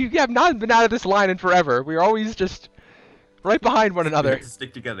 We have not been out of this line in forever. We're always just right behind one another. We have to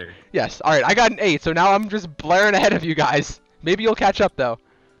stick together. Yes. All right. I got an 8, so now I'm just blaring ahead of you guys. Maybe you'll catch up, though.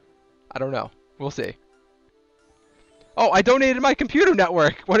 I don't know. We'll see. Oh, I donated my computer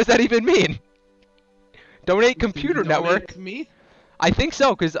network. What does that even mean? Donate computer network. To me? I think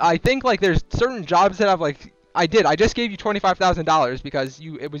so, because I think like there's certain jobs that I've like. I just gave you $25,000 because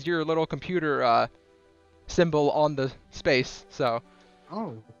it was your little computer symbol on the space. So.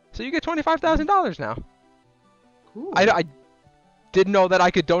 Oh. So you get $25,000 now. Cool. I didn't know that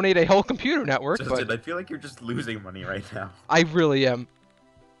I could donate a whole computer network, Justin, but I feel like you're just losing money right now. I really am.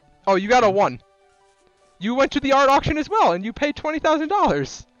 Oh, you got a 1. You went to the art auction as well, and you paid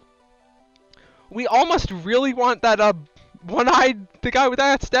 $20,000. We almost really want that the guy with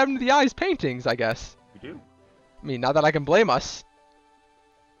that stabbed in the eyes paintings, I guess. We do. I mean, not that I can blame us.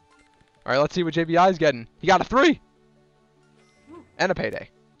 All right, let's see what JBI's getting. He got a 3. And a payday.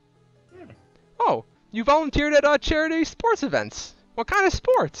 Yeah. Oh, you volunteered at charity sports events. What kind of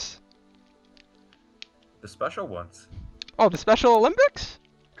sports? The special ones. Oh, the Special Olympics?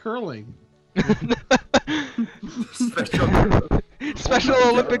 Curling. Special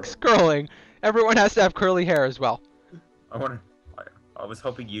Olympics curling. Everyone has to have curly hair as well. I was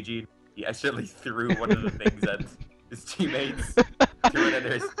hoping Eugene, he accidentally threw one of the things at his teammates. Threw it at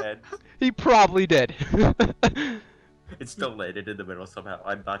his head. He probably did. It still landed in the middle somehow.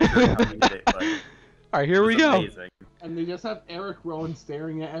 I'm not sure how he did it, but Alright, here we go. amazing. And they just have Eric Rowan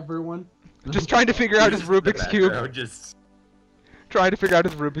staring at everyone. Just trying to figure out his Rubik's Cube. Trying to figure out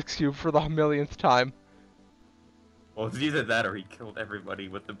his Rubik's Cube for the millionth time. Well, it's either that or he killed everybody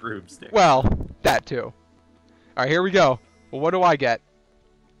with the broomstick. Well, that too. Alright, here we go. Well, what do I get?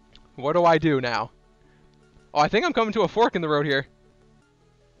 What do I do now? Oh, I think I'm coming to a fork in the road here.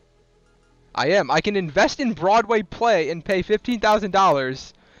 I am. I can invest in Broadway play and pay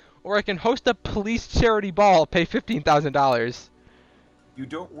 $15,000, or I can host a police charity ball, pay $15,000. You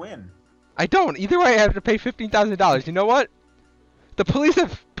don't win. I don't. Either way, I have to pay $15,000. You know what? The police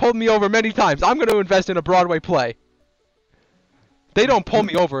have pulled me over many times. I'm going to invest in a Broadway play. They don't pull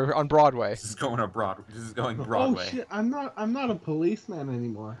me over on Broadway. This is going abroad. This is going Oh Broadway. shit! I'm not a policeman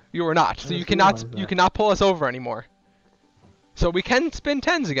anymore. You are not, so I you just cannot realized you that. cannot pull us over anymore. So we can spin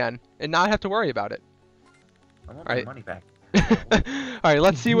tens again and not have to worry about it. I want Alright. my money back. Alright,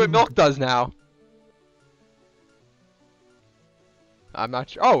 let's see what Milk does now. I'm not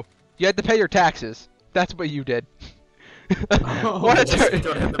sure. Oh, you had to pay your taxes. That's what you did. What a You turn!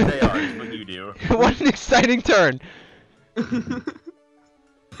 don't have to pay ours, but you do. What an exciting turn!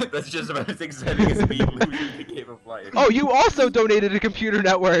 That's just about as exciting as me losing the game of life. Oh, you also donated a computer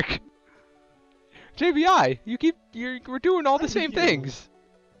network. JBI, we're doing all the same Thank you. things.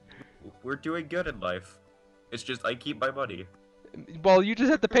 We're doing good in life. It's just I keep my money. Well, you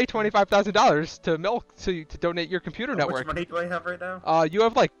just have to pay $25,000 to Milk to donate your computer How network. much money do I have right now? You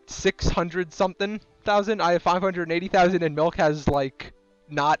have like 600 something thousand. I have 580,000, and Milk has like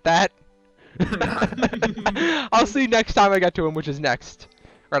not that. I'll see next time I get to him, which is next.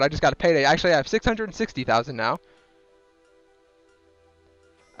 Alright, I just got a payday. Actually, I have 660,000 now.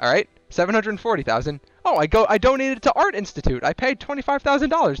 Alright, 740,000. Oh, I donated it to Art Institute. I paid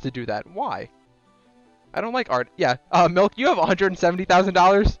 $25,000 to do that. Why? I don't like art. Yeah, Milk, you have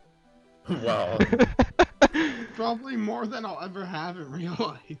 $170,000. Wow. Probably more than I'll ever have in real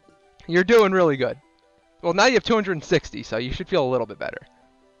life. You're doing really good. Well, now you have 260, so you should feel a little bit better.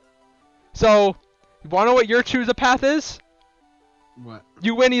 So, you want to know what your choose a path is? What?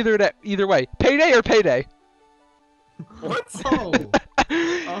 You win either way. Payday or payday? What? Oh.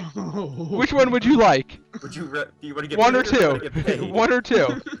 Oh. Which one would you like? Would you? Do you want to get One or paid do you wanna two? get paid? One or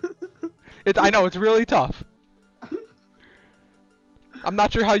two? I know, it's really tough. I'm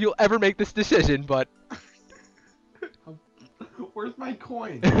not sure how you'll ever make this decision, but... Where's my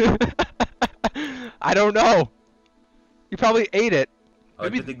coin? I don't know. You probably ate it. I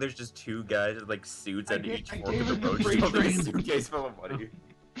like Maybe- to think there's just two guys with like suits I on gave- each I fork gave of the him road, the just free holding a train. suitcase full of money.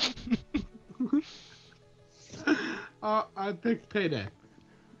 I picked payday.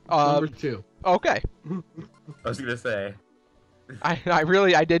 Um, Number 2. Okay. I was gonna say. I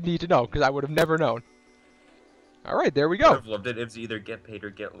did need to know, because I would have never known. Alright, there we I go. would have loved it if you either get paid or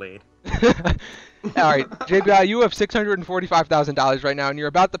get laid. Alright, JBI, you have $645,000 right now, and you're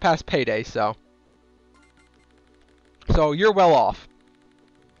about to pass payday, so... So, you're well off.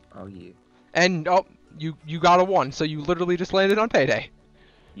 Oh yeah. And, oh, you got a 1, so you literally just landed on payday.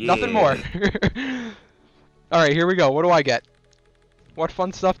 Yeah. Nothing more. Alright, here we go. What do I get? What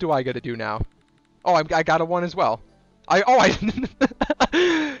fun stuff do I get to do now? Oh, I got a 1 as well.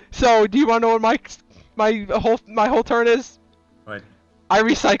 So, do you want to know what my whole turn is? What? I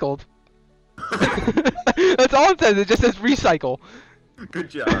recycled. That's all it says. It just says recycle. Good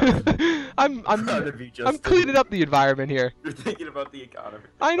job. I'm Proud of you, I'm Justin. cleaning up the environment here. You're thinking about the economy.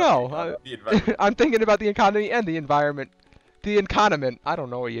 I know. The environment. I'm thinking about the economy and the environment. The enconoment. I don't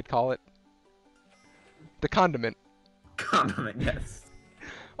know what you'd call it. The condiment. Condiment, yes.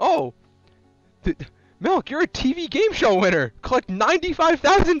 Oh, Milk, you're a TV game show winner. Collect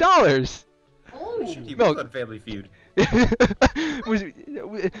 $95,000. Oh. Should keep Milk. us on Family Feud.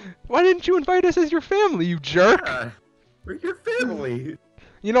 Why didn't you invite us as your family, you jerk? Yeah, we're your family.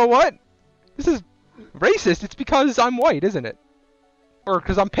 You know what? This is racist. It's because I'm white, isn't it? Or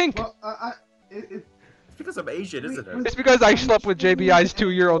because I'm pink. Well, it's It's because I'm Asian, isn't it? It's because I slept with JBI's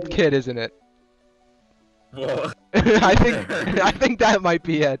 2-year-old kid, isn't it? Well, I think that might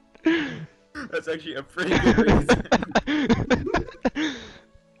be it. that's actually a pretty good reason.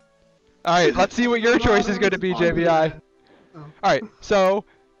 Alright, let's see what your choice is going to be, JBI. Oh. Alright, so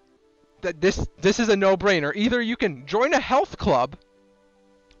this is a no-brainer. Either you can join a health club,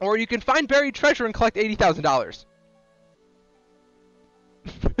 or you can find buried treasure and collect $80,000.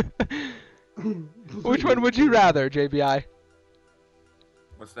 Which one would you rather, JBI?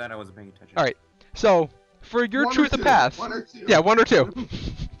 What's that? I wasn't paying attention. Alright, so for your One or choose a two. path. One or two. Yeah, 1 or 2.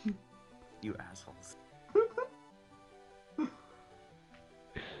 You assholes.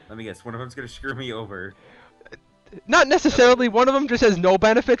 Let me guess. One of them's gonna screw me over. Not necessarily. One of them just has no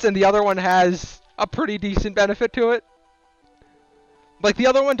benefits, and the other one has a pretty decent benefit to it. Like, the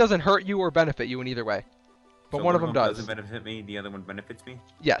other one doesn't hurt you or benefit you in either way. But So one of them does. doesn't benefit me. The other one benefits me.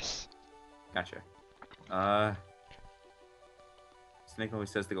 Yes. Gotcha. Snake always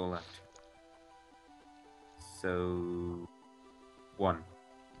says to go left. So 1.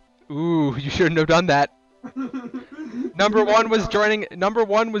 Ooh, you shouldn't have done that. Number one was joining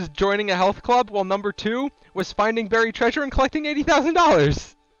a health club, while number 2 was finding buried treasure and collecting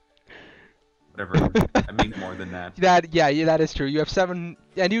 $80,000. Whatever. I make more than that. Yeah, that is true. You have 7,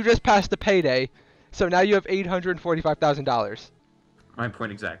 and you just passed the payday, so now you have $845,000. My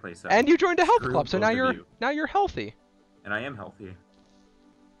point exactly. So. And you joined a health Screw club, so both now of you're you. now you're healthy. And I am healthy.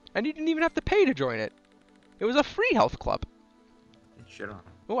 And you didn't even have to pay to join it. It was a free health club. Shit on.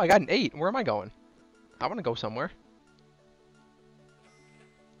 Oh, I got an 8. Where am I going? I want to go somewhere.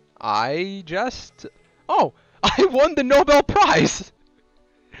 I just... Oh! I won the Nobel Prize!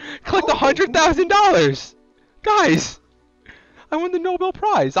 Collect $100,000! Guys! I won the Nobel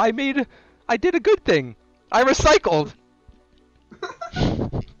Prize! I did a good thing! I recycled!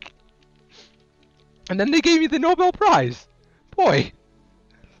 And then they gave me the Nobel Prize! Boy!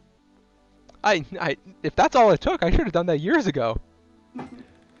 If that's all it took, I should have done that years ago.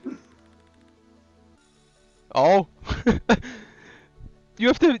 Oh. You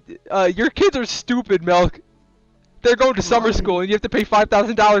have to, your kids are stupid, Milk. They're going to summer school and you have to pay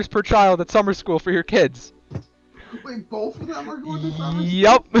 $5,000 per child at summer school for your kids. Wait, both of them are going to summer school?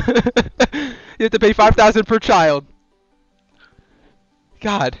 Yup. You have to pay $5,000 per child.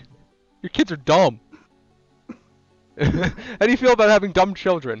 God. Your kids are dumb. How do you feel about having dumb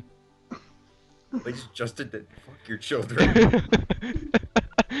children? They just did that. Fuck your children.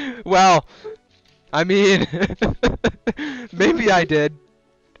 Well, I mean, maybe I did.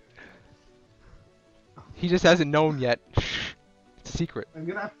 He just hasn't known yet. It's a secret. I'm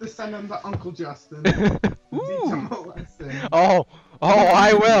gonna have to send him to Uncle Justin. Ooh. Lesson. Oh,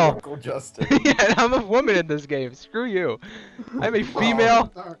 I will. Uncle Justin. Yeah, I'm a woman in this game. Screw you. I'm a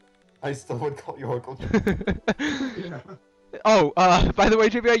female. Oh, I still would call you Uncle Justin. yeah. Oh, by the way,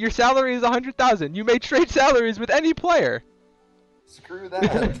 JBI, your salary is 100,000. You may trade salaries with any player. Screw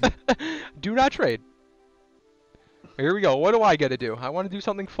that. Do not trade. Here we go. What do I get to do? I want to do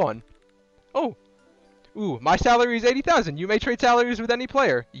something fun. Oh. Ooh, my salary is 80,000. You may trade salaries with any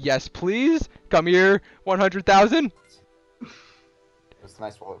player. Yes, please. Come here, 100,000. It's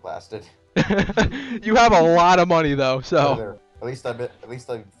nice while it lasted. You have a lot of money though, so. At least I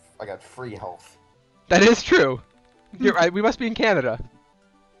got free health. That is true. You're right. We must be in Canada.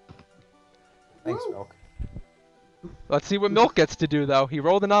 Thanks, Milk. Let's see what Milk gets to do though. He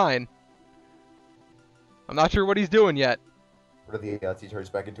rolled a 9. I'm not sure what he's doing yet. What are the odds he turns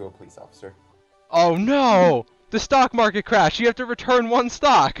back into a police officer? Oh no! The stock market crashed. You have to return 1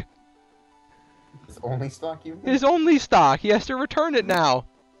 stock. His only stock you? His only stock. He has to return it now.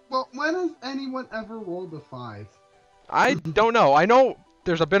 Well, when has anyone ever rolled a 5? I don't know. I know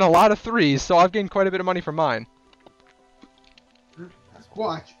there's been a lot of 3s, so I've gained quite a bit of money from mine.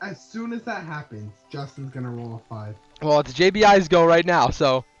 Watch, as soon as that happens, Justin's gonna roll a 5. Well, it's JBI's go right now,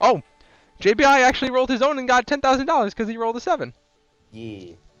 so... Oh! JBI actually rolled his own and got $10,000 because he rolled a 7.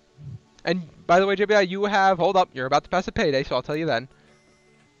 Yeah. And, by the way, JBI, you have... Hold up, you're about to pass a payday, so I'll tell you then.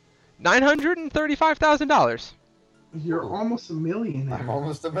 $935,000. You're almost a millionaire. I'm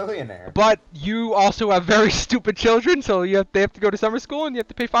almost a millionaire. But you also have very stupid children, so they have to go to summer school and you have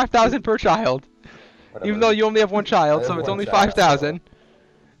to pay $5,000 per child. Whatever. Even though you only have 1 child, I so have it's one only child, 5,000. so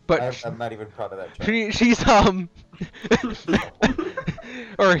But I'm not even proud of that child. she's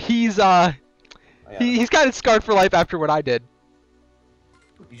or he's he's kind of scarred for life after what I did.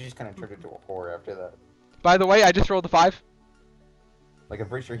 You just kind of turned into a whore after that. By the way, I just rolled a 5. Like, I'm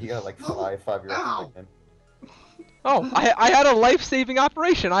pretty sure he got like 5-year-old Ow. pregnant. Oh, I had a life-saving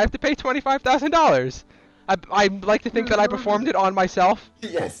operation. I have to pay $25,000. I like to think that I performed it on myself.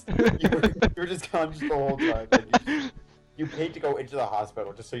 Yes, you were just conscious the whole time. Like, you paid to go into the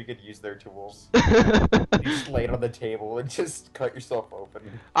hospital just so you could use their tools. You just laid on the table and just cut yourself open.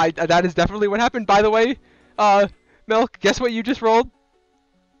 That is definitely what happened. By the way, Milk, guess what you just rolled?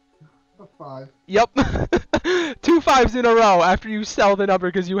 A 5. Yep. 2 5s in a row after you sell the number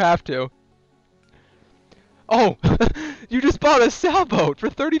because you have to. Oh, you just bought a sailboat for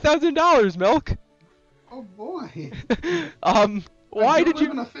 $30,000, Milk. Oh boy. Why did live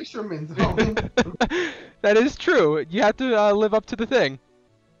you? in a fisherman's home. That is true. You have to live up to the thing.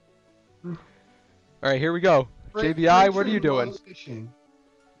 All right, here we go. JBI, what are you doing?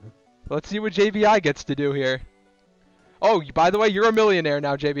 Let's see what JBI gets to do here. Oh, by the way, you're a millionaire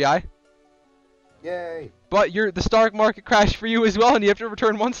now, JBI. Yay! But the stock market crashed for you as well, and you have to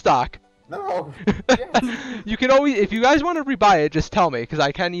return 1 stock. No! Yes. You can always, if you guys want to rebuy it, just tell me, because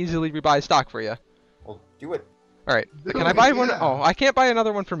I can easily rebuy stock for you. Well, do it. Alright, Do can I it, buy one? yeah. Oh, I can't buy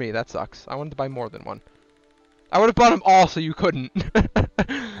another one for me. That sucks. I wanted to buy more than one. I would have bought them all so you couldn't.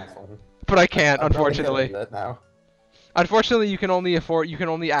 Asshole. But I can't, I'm probably gonna unfortunately. do that now. Unfortunately, you can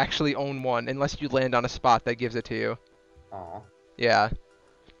only actually own one unless you land on a spot that gives it to you. Aw. Yeah.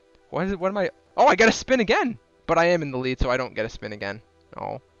 What am I? Oh, I got a spin again! But I am in the lead, so I don't get a spin again.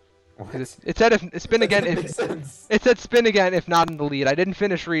 Oh. What? It said if spin That again doesn't if make sense. it said spin again if not in the lead. I didn't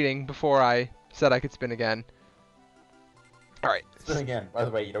finish reading before I said I could spin again. All right. Spin again. By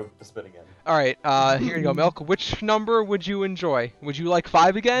the way, you don't have to spin again. All right. Here you go, Milk. Which number would you enjoy? Would you like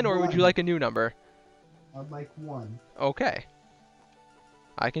 5 again, or would you 1. like a new number? I'd like 1. Okay.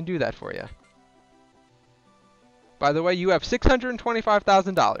 I can do that for you. By the way, you have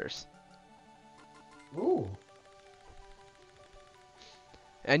 $625,000. Ooh.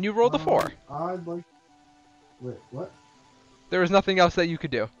 And you rolled a 4. I'd like. Wait, what? There was nothing else that you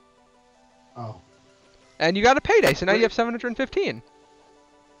could do. Oh. And you got a payday, so now you have 715.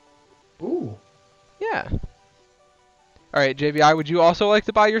 Ooh. Yeah. All right, JVI, would you also like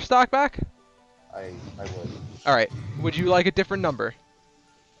to buy your stock back? I would. All right. Would you like a different number?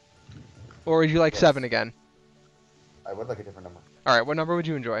 Or would you like Yes. 7 again? I would like a different number. All right, what number would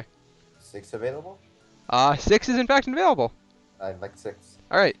you enjoy? 6 available? 6 is in fact available. I'd like 6.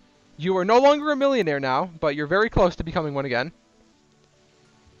 All right. You are no longer a millionaire now, but you're very close to becoming one again.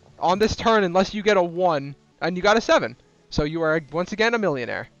 On this turn, unless you get a 1, and you got a 7. So you are once again a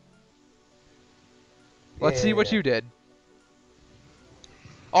millionaire. Let's see what Yeah. you did.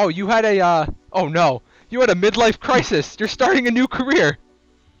 Oh, you had a, oh no. You had a midlife crisis. You're starting a new career.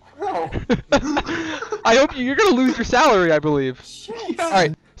 No. I hope you're going to lose your salary, I believe. Shit. All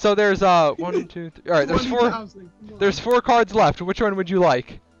right. So there's 1, 2, 3. All right, there's 4. 20,000, come on. There's 4 cards left. Which one would you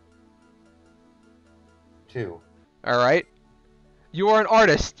like? 2. All right. You are an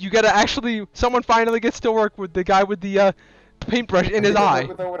artist. You gotta actually. Someone finally gets to work with the guy with the paintbrush in his eye.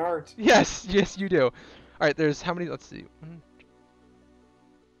 With Owen Hart. Yes, yes, you do. All right. There's how many? Let's see.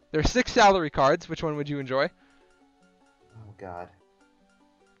 There's 6 salary cards. Which one would you enjoy? Oh God.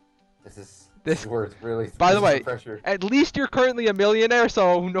 This This- is where it's really. By the this is way, pressure. At least you're currently a millionaire,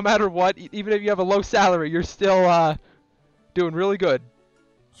 so no matter what, even if you have a low salary, you're still doing really good.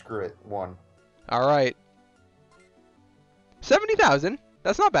 Screw it. 1. All right. 70,000.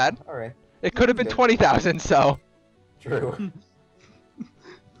 That's not bad. All right. It could have been Okay. 20,000. So True.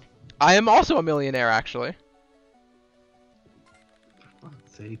 I am also a millionaire, actually. For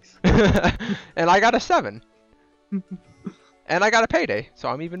fuck's sakes. And I got a 7. And I got a payday, so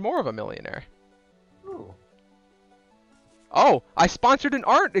I'm even more of a millionaire. Ooh. Oh, I sponsored an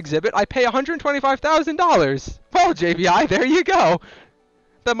art exhibit. I pay $125,000. Well, JVI, there you go.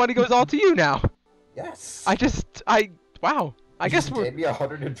 That money goes all to you now. Yes. Wow. I guess you we're. gave me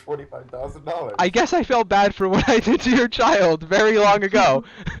 $125,000. I guess I felt bad for what I did to your child very long ago.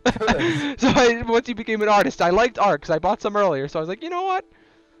 Good. So once you became an artist, I liked art because I bought some earlier. So I was like, you know what?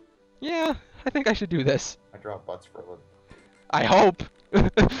 Yeah, I think I should do this. I draw butts for a living. I hope. If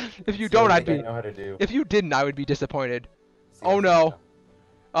you It's the don't, only I'd thing be. I know how to do. If you didn't, I would be disappointed. It's the Oh only no. thing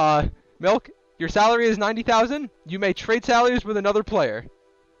I know. Milk, your salary is 90,000. You may trade salaries with another player.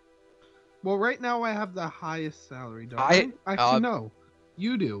 Well, right now I have the highest salary, don't I- I? Actually, no.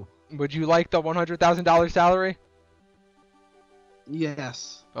 You do. Would you like the $100,000 salary?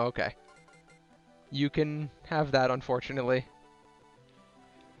 Yes. Okay. You can have that, unfortunately.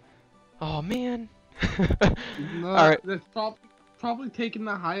 Oh man. No, Alright. that's probably taking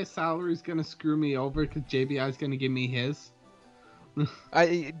the highest salary is gonna screw me over because JBI is gonna give me his.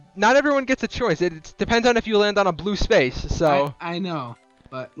 Not everyone gets a choice. It depends on if you land on a blue space. So I know,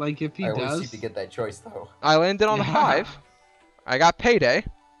 but like if he I always does, seem to get that choice though. I landed on a Yeah. 5. I got payday.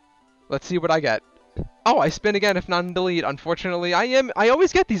 Let's see what I get. Oh, I spin again if not in the lead. Unfortunately, I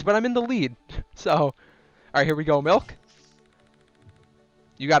always get these, but I'm in the lead. So, all right, here we go, Milk.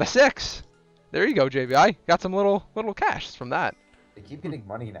 You got a 6. There you go, JVI. Got some little cash from that. They keep getting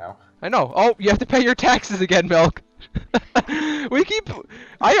money now. I know. Oh, you have to pay your taxes again, Milk.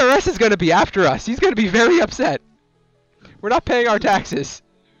 IRS is going to be after us. He's going to be very upset. We're not paying our taxes.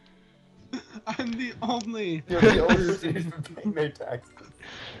 I'm the only. You're the only person who's been paying their taxes.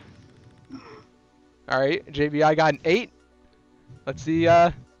 All right, JVI got an 8. Let's see.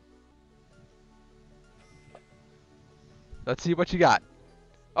 Let's see what you got.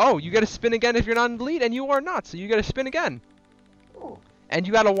 Oh, you get to spin again if you're not in the lead, and you are not, so you get to spin again. Ooh. And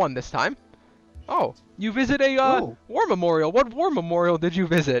you got a 1 this time. Oh, you visit a Oh. war memorial. What war memorial did you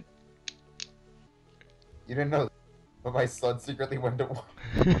visit? You didn't know, but my son secretly went to war.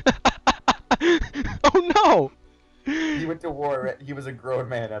 Oh no! He went to war. He was a grown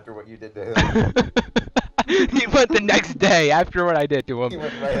man after what you did to him. He went the next day after what I did to him. He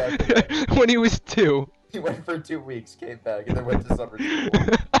went right after that. When he was 2. He went for 2 weeks, came back, and then went to summer school.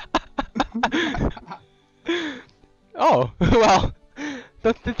 Oh, well,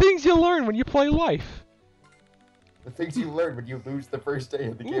 the things you learn when you play life. The things you learn when you lose the first day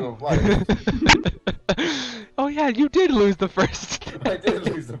of the game of life. Oh yeah, you did lose the first. I did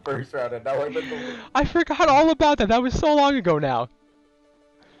lose the first round, and now I'm in the lead. I forgot all about that. That was so long ago now.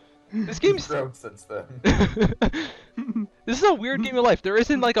 This game's grown since then. This is a weird game of life. There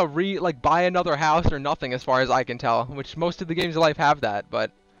isn't like a buy another house or nothing as far as I can tell, which most of the games of life have that,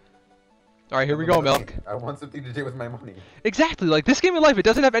 but all right, here we go, Milk. I want something to do with my money. Exactly. Like this game of life, it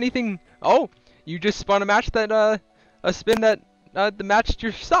doesn't have anything. Oh, you just spun a match that a spin that matched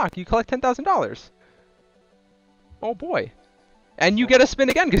your stock. You collect $10,000. Oh boy. And you get a spin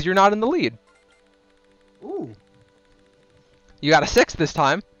again because you're not in the lead. Ooh. You got a 6 this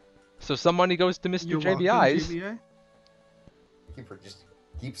time. So some money goes to Mr. You're welcome, JBI's. GBA. Just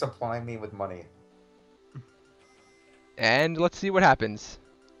keep supplying me with money. And let's see what happens.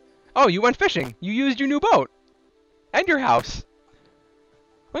 Oh, you went fishing. You used your new boat. And your house.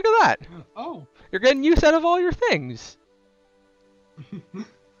 Look at that. Oh. You're getting use out of all your things.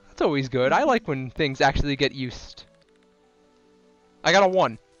 That's always good. I like when things actually get used. I got a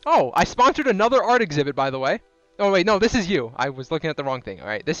 1. Oh, I sponsored another art exhibit, by the way. Oh, wait, no, this is you. I was looking at the wrong thing. All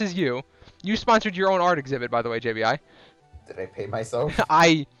right, this is you. You sponsored your own art exhibit, by the way, JBI. Did I pay myself?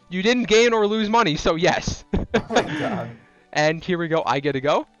 You didn't gain or lose money, so yes. Oh my god. And here we go. I get to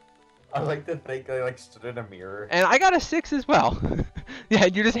go. I like to think I like stood in a mirror. And I got a 6 as well. Yeah,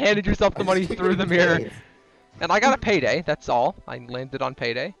 you just handed yourself the money through the mirror. And I got a payday. That's all. I landed on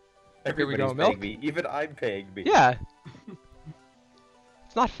payday. Everybody's Here we go, Milk. paying me. Even I'm paying me. Yeah.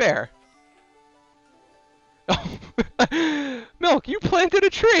 It's not fair. Milk, you planted a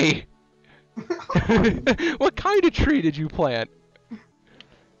tree! What kind of tree did you plant?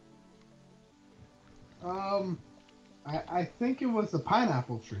 I think it was a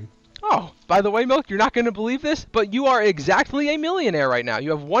pineapple tree. Oh, by the way, Milk, you're not going to believe this, but you are exactly a millionaire right now.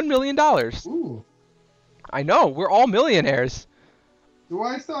 You have $1 million. Ooh. I know, we're all millionaires. Do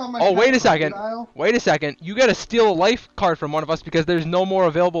I still have my Oh, wait a second. crocodile? Wait a second. You got to steal a life card from one of us because there's no more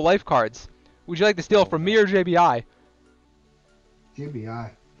available life cards. Would you like to steal it from me or JBI?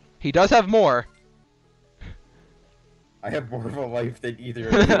 GBI. He does have more. I have more of a life than either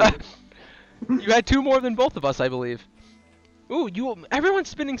of you. You had 2 more than both of us, I believe. Ooh, everyone's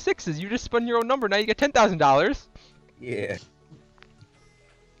spinning 6s. You just spun your own number. Now you get $10,000 Yeah.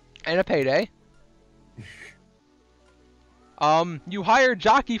 and a payday. You hire a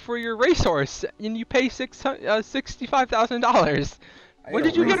jockey for your racehorse, and you pay $65,000. When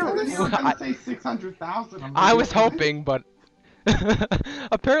did you get a? I thought you were gonna say 600,000. I was hoping, but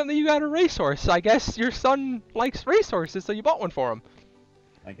apparently you got a racehorse. I guess your son likes racehorses, so you bought one for him.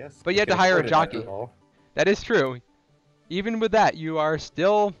 I guess. But you had to hire a jockey. That is true. Even with that, you are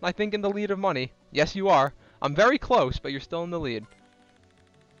still, I think, in the lead of money. Yes, you are. I'm very close, but you're still in the lead.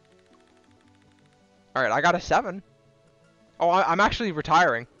 All right, I got a 7. Oh, I'm actually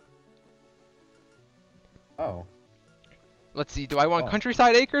retiring. Oh. Let's see. Do I want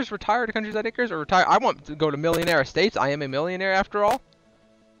Countryside Acres? Retire to Countryside Acres, or retire? I want to go to Millionaire Estates. I am a millionaire after all.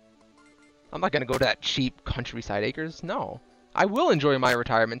 I'm not gonna go to that cheap Countryside Acres. No. I will enjoy my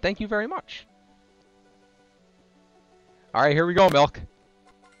retirement. Thank you very much. All right, here we go, Milk.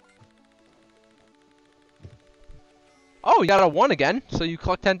 Oh, you got a 1 again, so you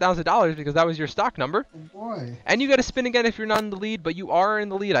collect $10,000 because that was your stock number. Oh boy. And you get a spin again if you're not in the lead, but you are in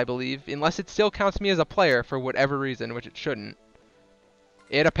the lead, I believe, unless it still counts me as a player for whatever reason, which it shouldn't.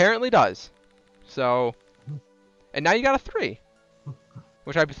 It apparently does. So, and now you got a 3,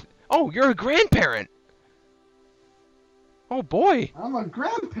 which oh, you're a grandparent. Oh boy. I'm a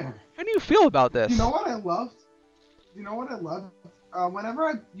grandparent. How do you feel about this? You know what I loved? You know what I loved? Whenever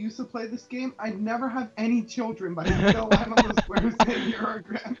I used to play this game, I'd never have any children, but I still land on the square saying you're a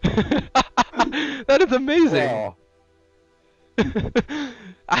grandparent. That is amazing. Wow.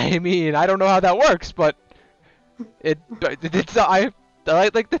 I mean, I don't know how that works, but I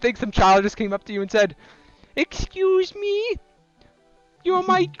like to think some child just came up to you and said, "Excuse me, you're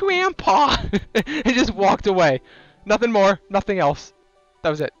my grandpa," and just walked away. Nothing more, nothing else. That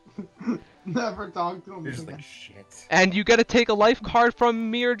was it. Never talk to him You're just again. like, shit. And you get to take a life card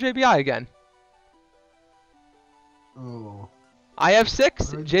from me or JBI again. Oh. I have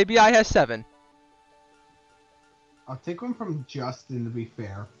 6, JBI has 7. I'll take one from Justin to be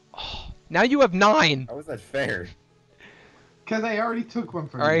fair. Oh, now you have 9. How is that fair? Because I already took one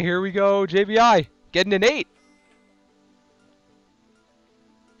from Alright, you. here we go. JBI, getting an 8.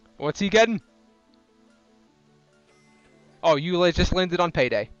 What's he getting? Oh, you just landed on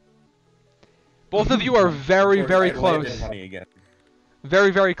payday. Both of you are very, very close. Money again. Very,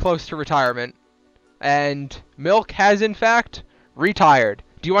 very close to retirement. And Milk has, in fact, retired.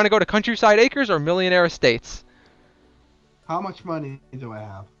 Do you want to go to Countryside Acres or Millionaire Estates? How much money do I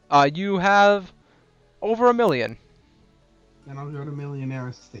have? You have over $1 million. Then I'll go to Millionaire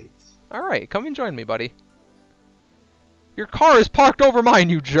Estates. Alright, come and join me, buddy. Your car is parked over mine,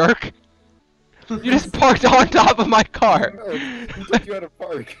 you jerk. You just parked on top of my car. No, he told you how to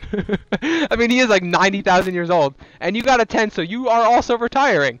park. I mean, he is like 90,000 years old, and you got a 10, so you are also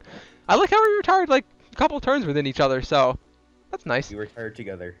retiring. I like how we retired like a couple turns within each other, so that's nice. You retired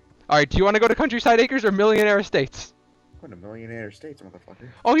together. All right, do you want to go to Countryside Acres or Millionaire Estates? What a millionaire estates, motherfucker.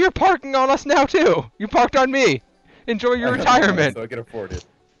 Oh, you're parking on us now too. You parked on me. Enjoy your retirement. So I can afford it.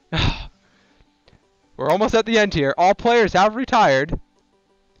 We're almost at the end here. All players have retired.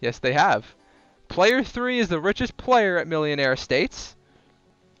 Yes, they have. Player 3 is the richest player at Millionaire Estates.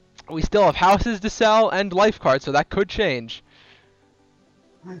 We still have houses to sell and life cards, so that could change.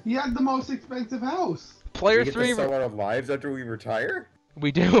 He had the most expensive house. Player we get 3... to sell our lives after we retire?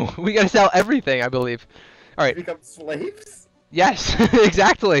 We do. We gotta sell everything, I believe. Alright. Become slaves? Yes,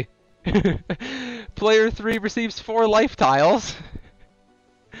 exactly. Player 3 receives 4 life tiles.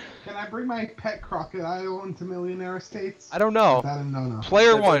 Can I bring my pet crocodile into Millionaire Estates? I don't know. Is that a no-no?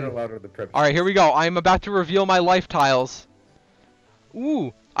 Player That's 1. not allowed on the premises. Alright, here we go. I'm about to reveal my life tiles.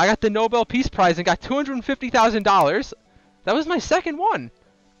 Ooh, I got the Nobel Peace Prize and got $250,000. That was my second one.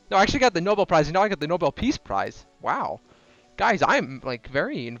 No, I actually got the Nobel Prize and now I got the Nobel Peace Prize. Wow. Guys, I'm like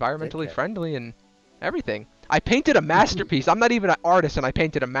very environmentally friendly and everything. I painted a masterpiece. I'm not even an artist and I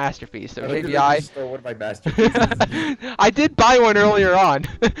painted a masterpiece. So maybe I stole one of my masterpieces. I did buy one earlier on.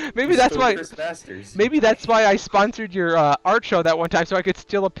 Maybe that's Stole why Chris Masters. maybe that's why I sponsored your art show that one time so I could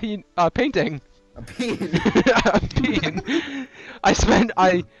steal a painting. A peen. A peen. I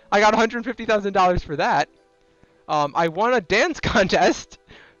got $150,000 for that. I won a dance contest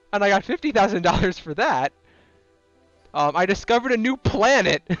and I got $50,000 for that. I discovered a new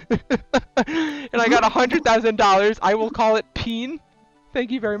planet, and I got $100,000. I will call it Peen. Thank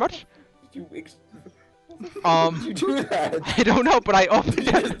you very much. Did you do that? I don't know, but I opened. Did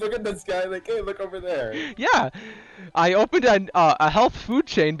you just look at the sky like, hey, look over there? Yeah, I opened a health food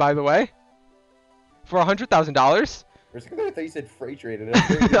chain, by the way, for $100,000. For a second I thought you said freight train.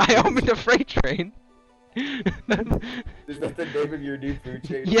 I opened a freight train. Is that the name of your new food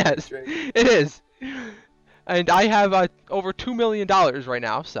chain? Yes, Freight train? it is. And I have over $2 million right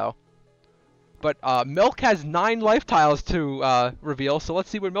now, so. But Milk has 9 life tiles to reveal, so let's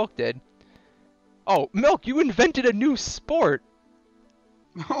see what Milk did. Oh, Milk, you invented a new sport.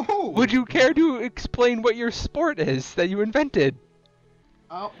 Oh. Would you care to explain what your sport is that you invented?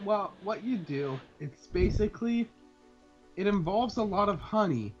 Well, what you do, it's basically, it involves a lot of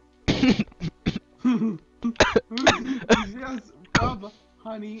honey. You just rub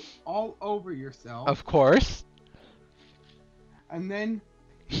honey all over yourself. Of course. And then,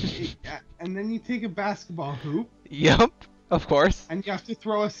 you take a basketball hoop. Yep. Of course. And you have to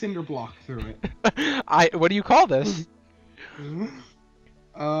throw a cinder block through it. What do you call this?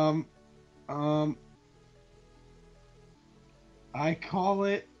 I call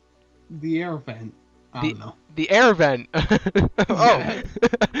it the air vent. I don't know. The air vent. Oh,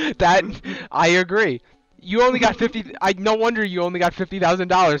 that I agree. You only got 50. No wonder you only got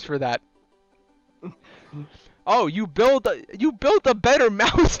 $50,000 for that. Oh, you built a better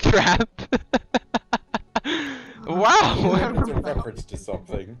mousetrap. Wow. That's a reference to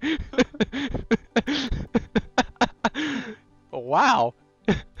something. Wow.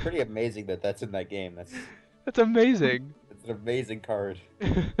 Pretty amazing that that's in that game. That's amazing. It's an amazing card.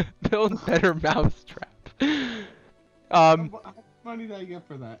 Build better mousetrap. How much money did I get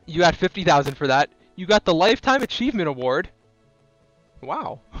for that? You got 50,000 for that. You got the Lifetime Achievement Award.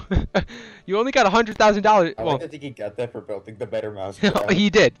 Wow. You only got $100,000. I Well, like to think he got that for building the better mouse. he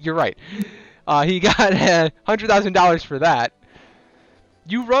did. You're right. He got $100,000 for that.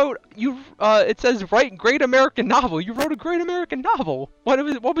 You wrote. It says write great American novel. You wrote a great American novel.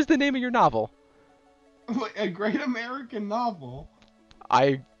 What was the name of your novel? A great American novel.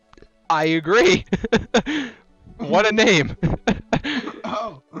 I agree. What a name.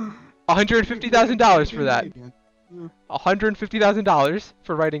 Oh. $150,000 for that. $150,000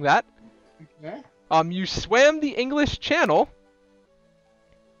 for writing that. Okay. You swam the English Channel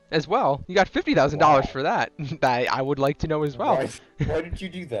as well. You got $50,000 for that. I would like to know as well. Why did you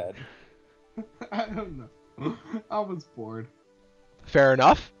do that? I don't know. I was bored. Fair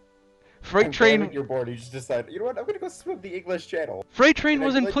enough. Freight Train. You're bored. You just decided, you know what? I'm gonna go swim the English Channel. Freight Train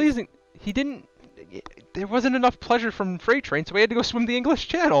wasn't like pleasing. He didn't. There wasn't enough pleasure from Freight Train, so we had to go swim the English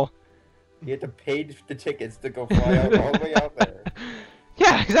Channel. You had to pay the tickets to go fly out all the way out there.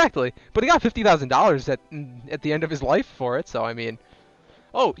 Yeah, exactly. But he got $50,000 at the end of his life for it. So I mean,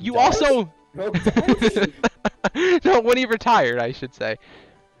 oh, you also. No, dies? No, when he retired, I should say.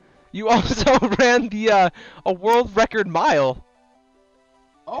 You also ran the a world record mile.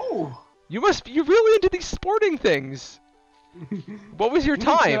 Oh. You're really into these sporting things. What was your Should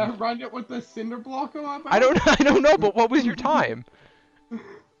I time? run it with the cinder block on my back? I don't know, but what was your time?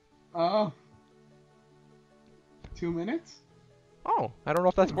 2 minutes? Oh, I don't know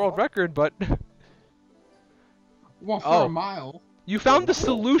if that's world record, but Well, for Oh. a mile. you found the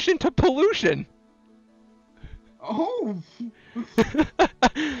solution to pollution. Oh,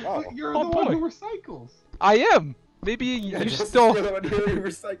 Oh. you're Oh, the one boy. who recycles. I am. Maybe Yeah, you just stole. the other one who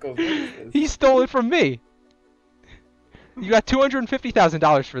recycles. What is this? He stole it from me. You got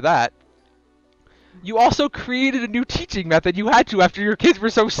 $250,000 for that. You also created a new teaching method. You had to after your kids were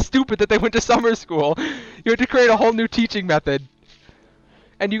so stupid that they went to summer school. You had to create a whole new teaching method.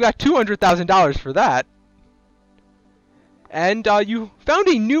 And you got $200,000 for that. And you found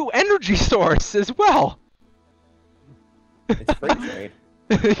a new energy source as well. It's freight trade.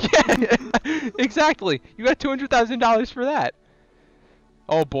 Yeah, exactly. You got $200,000 for that.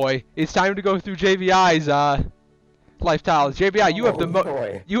 Oh boy, it's time to go through JVI's lifestyles. JVI, you have the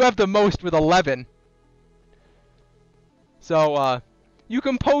boy. you have the most with 11. So you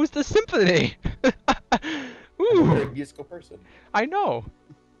composed a symphony. I'm a very Ooh, musical person. I know.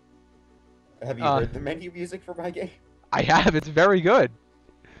 Have you heard the menu music for my game? I have. It's very good.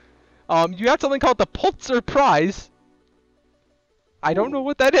 You have something called the Pulitzer Prize. I don't know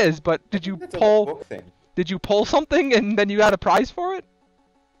what that is, but did you That's a pull? book thing. Did you pull something and then you got a prize for it?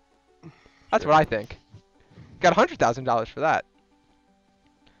 That's what I think. Got $100,000 for that.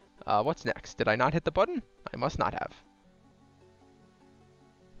 What's next? Did I not hit the button? I must not have.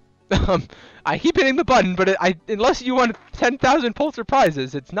 I keep hitting the button, but unless you want 10,000 Pulitzer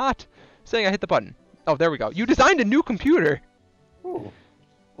prizes, it's not saying I hit the button. Oh, there we go. You designed a new computer. Ooh.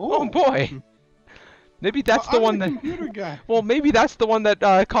 Oh boy. Maybe that's the I'm one the that. computer guy. Well, maybe that's the one that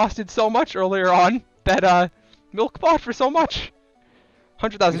costed so much earlier on that Milk bought for so much.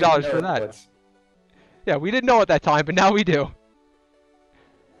 $100,000 for that. But Yeah, we didn't know at that time, but now we do.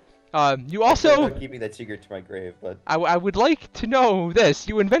 You also, I'm keeping that secret to my grave, but I would like to know this.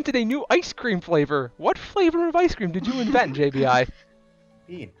 You invented a new ice cream flavor. What flavor of ice cream did you invent, JBI?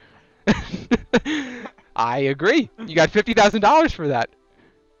 Bean. I agree. You got $50,000 for that.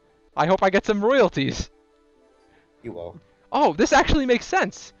 I hope I get some royalties. You will. Oh, this actually makes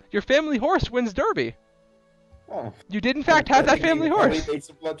sense. Your family horse wins Derby. Oh. You did in fact have that family horse. Made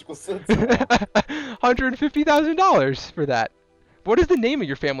some logical sense now. $150,000 for that. What is the name of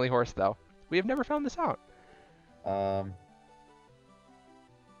your family horse, though? We have never found this out.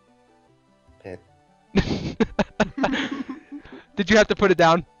 Pit. Did you have to put it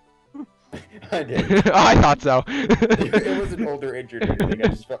down? I did. Oh, I thought so. It wasn't old or injured or anything. I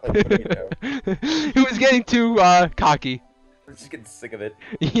just felt like putting it down. He was getting too cocky. I'm just getting sick of it.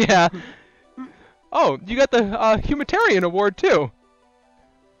 Yeah. Oh, you got the humanitarian award too.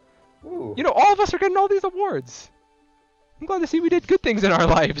 Ooh. You know, all of us are getting all these awards. I'm glad to see we did good things in our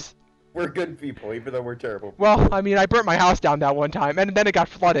lives. We're good people, even though we're terrible. Well, I mean, I burnt my house down that one time, and then it got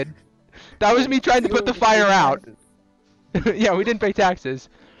flooded. That was me trying to put the fire out. Yeah, we didn't pay taxes.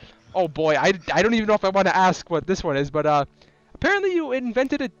 Oh boy, I don't even know if I want to ask what this one is, but apparently you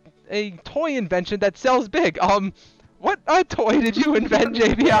invented a toy invention that sells big. What toy did you invent,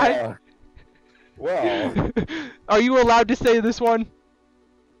 JVI? Well, Are you allowed to say this one?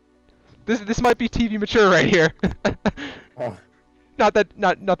 This might be TV mature right here. oh, Not that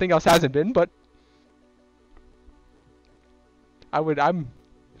nothing else hasn't been, but I'm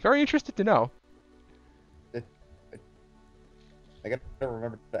very interested to know. I gotta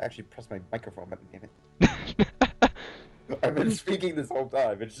remember to actually press my microphone button, damn it. I've been speaking this whole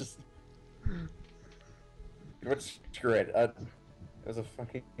time, it's just... What's screw it. It was a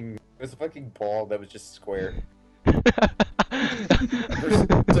fucking ball that was just square. For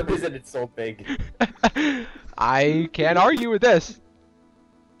some reason it's so big. I can't argue with this.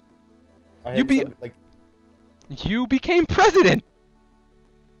 I You had be- some, like, You became president.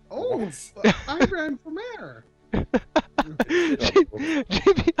 Oh, What? I ran for mayor.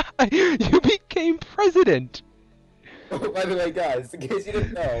 JBI, you became president. Oh, by the way, guys, in case you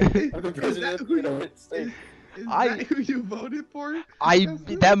didn't know, I'm the president of the United States. Is I- that who you voted for?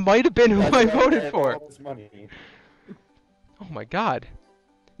 That might have been who That's I why voted have for. all this money. Oh my god.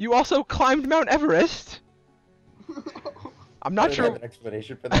 You also climbed Mount Everest. I'm I not don't sure. have an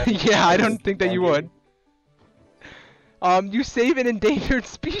explanation for that. Yeah, I It's don't just think that you would. You save an endangered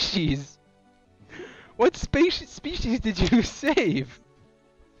species. What species did you save?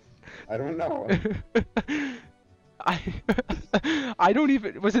 I don't know. I don't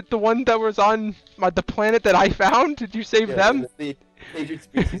even. Was it the one that was on the planet that I found? Did you save Yeah, them? it's the endangered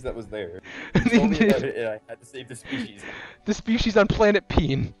species that was there. The You told me about endangered- it, and I had to save the species. The species on planet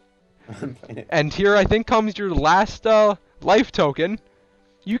Peen. on planet. And here I think comes your last life token,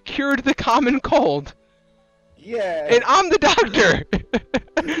 you cured the common cold. Yeah. And I'm the doctor!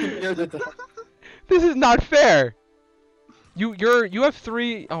 You're the doc- This is not fair! You have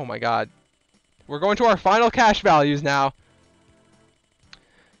 3... Oh my god. We're going to our final cash values now.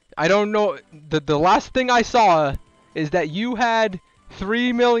 I don't know... The last thing I saw is that you had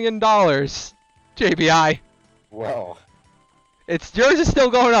 $3 million, JBI. Well. Yours is still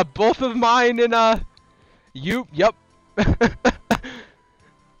going up. Both of mine and yep.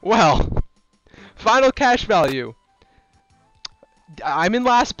 Well, final cash value. I'm in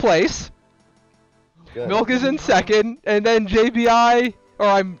last place. Good. Milk is in second, and then JBI,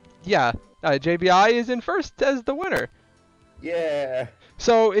 JBI is in first as the winner. Yeah.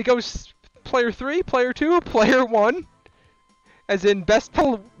 So it goes player 3, player 2, player 1, as in best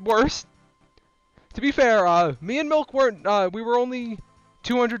to worst. To be fair, me and Milk weren't, we were only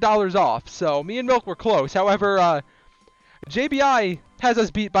 $200 off, so me and Milk were close. However, JBI has us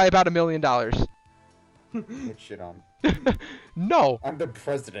beat by about $1 million. Get shit on. No, I'm the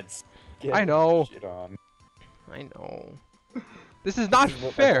president. Get I know. Shit on. I know. This is not This is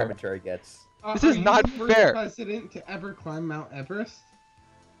what my fair. commentary gets. This is Are you not the first fair. president to ever climb Mount Everest?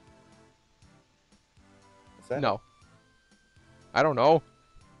 What's that? No. I don't know.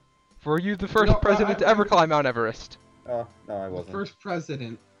 Were you the first No, president to ever climb Mount Everest? Oh, no, I The wasn't. first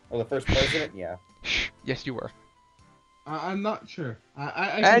president. Oh, the first president? Yeah. Shh. Yes, you were. I'm not sure.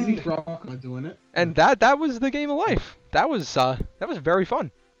 I And- can see Brock doing it. And that was the game of life. That was very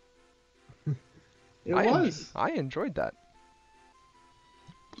fun. It was. I enjoyed that.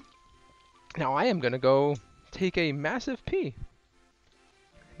 Now I am gonna go take a massive pee.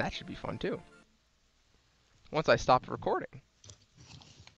 That should be fun too. Once I stop recording.